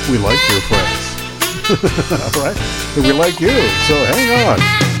 We like your friends. All right? And we like you, so hang on.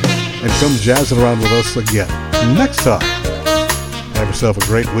 And come jazzing around with us again next time Have yourself a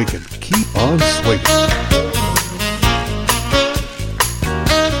great weekend. Keep on swinging.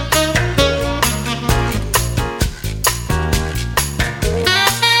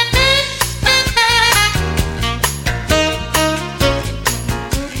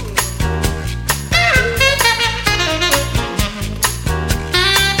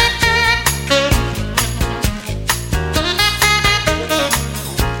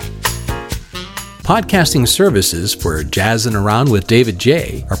 Podcasting services for Jazzin' Around with David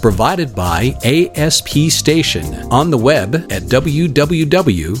Jaye are provided by ASP Station on the web at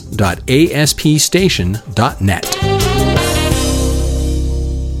www.aspstation.net.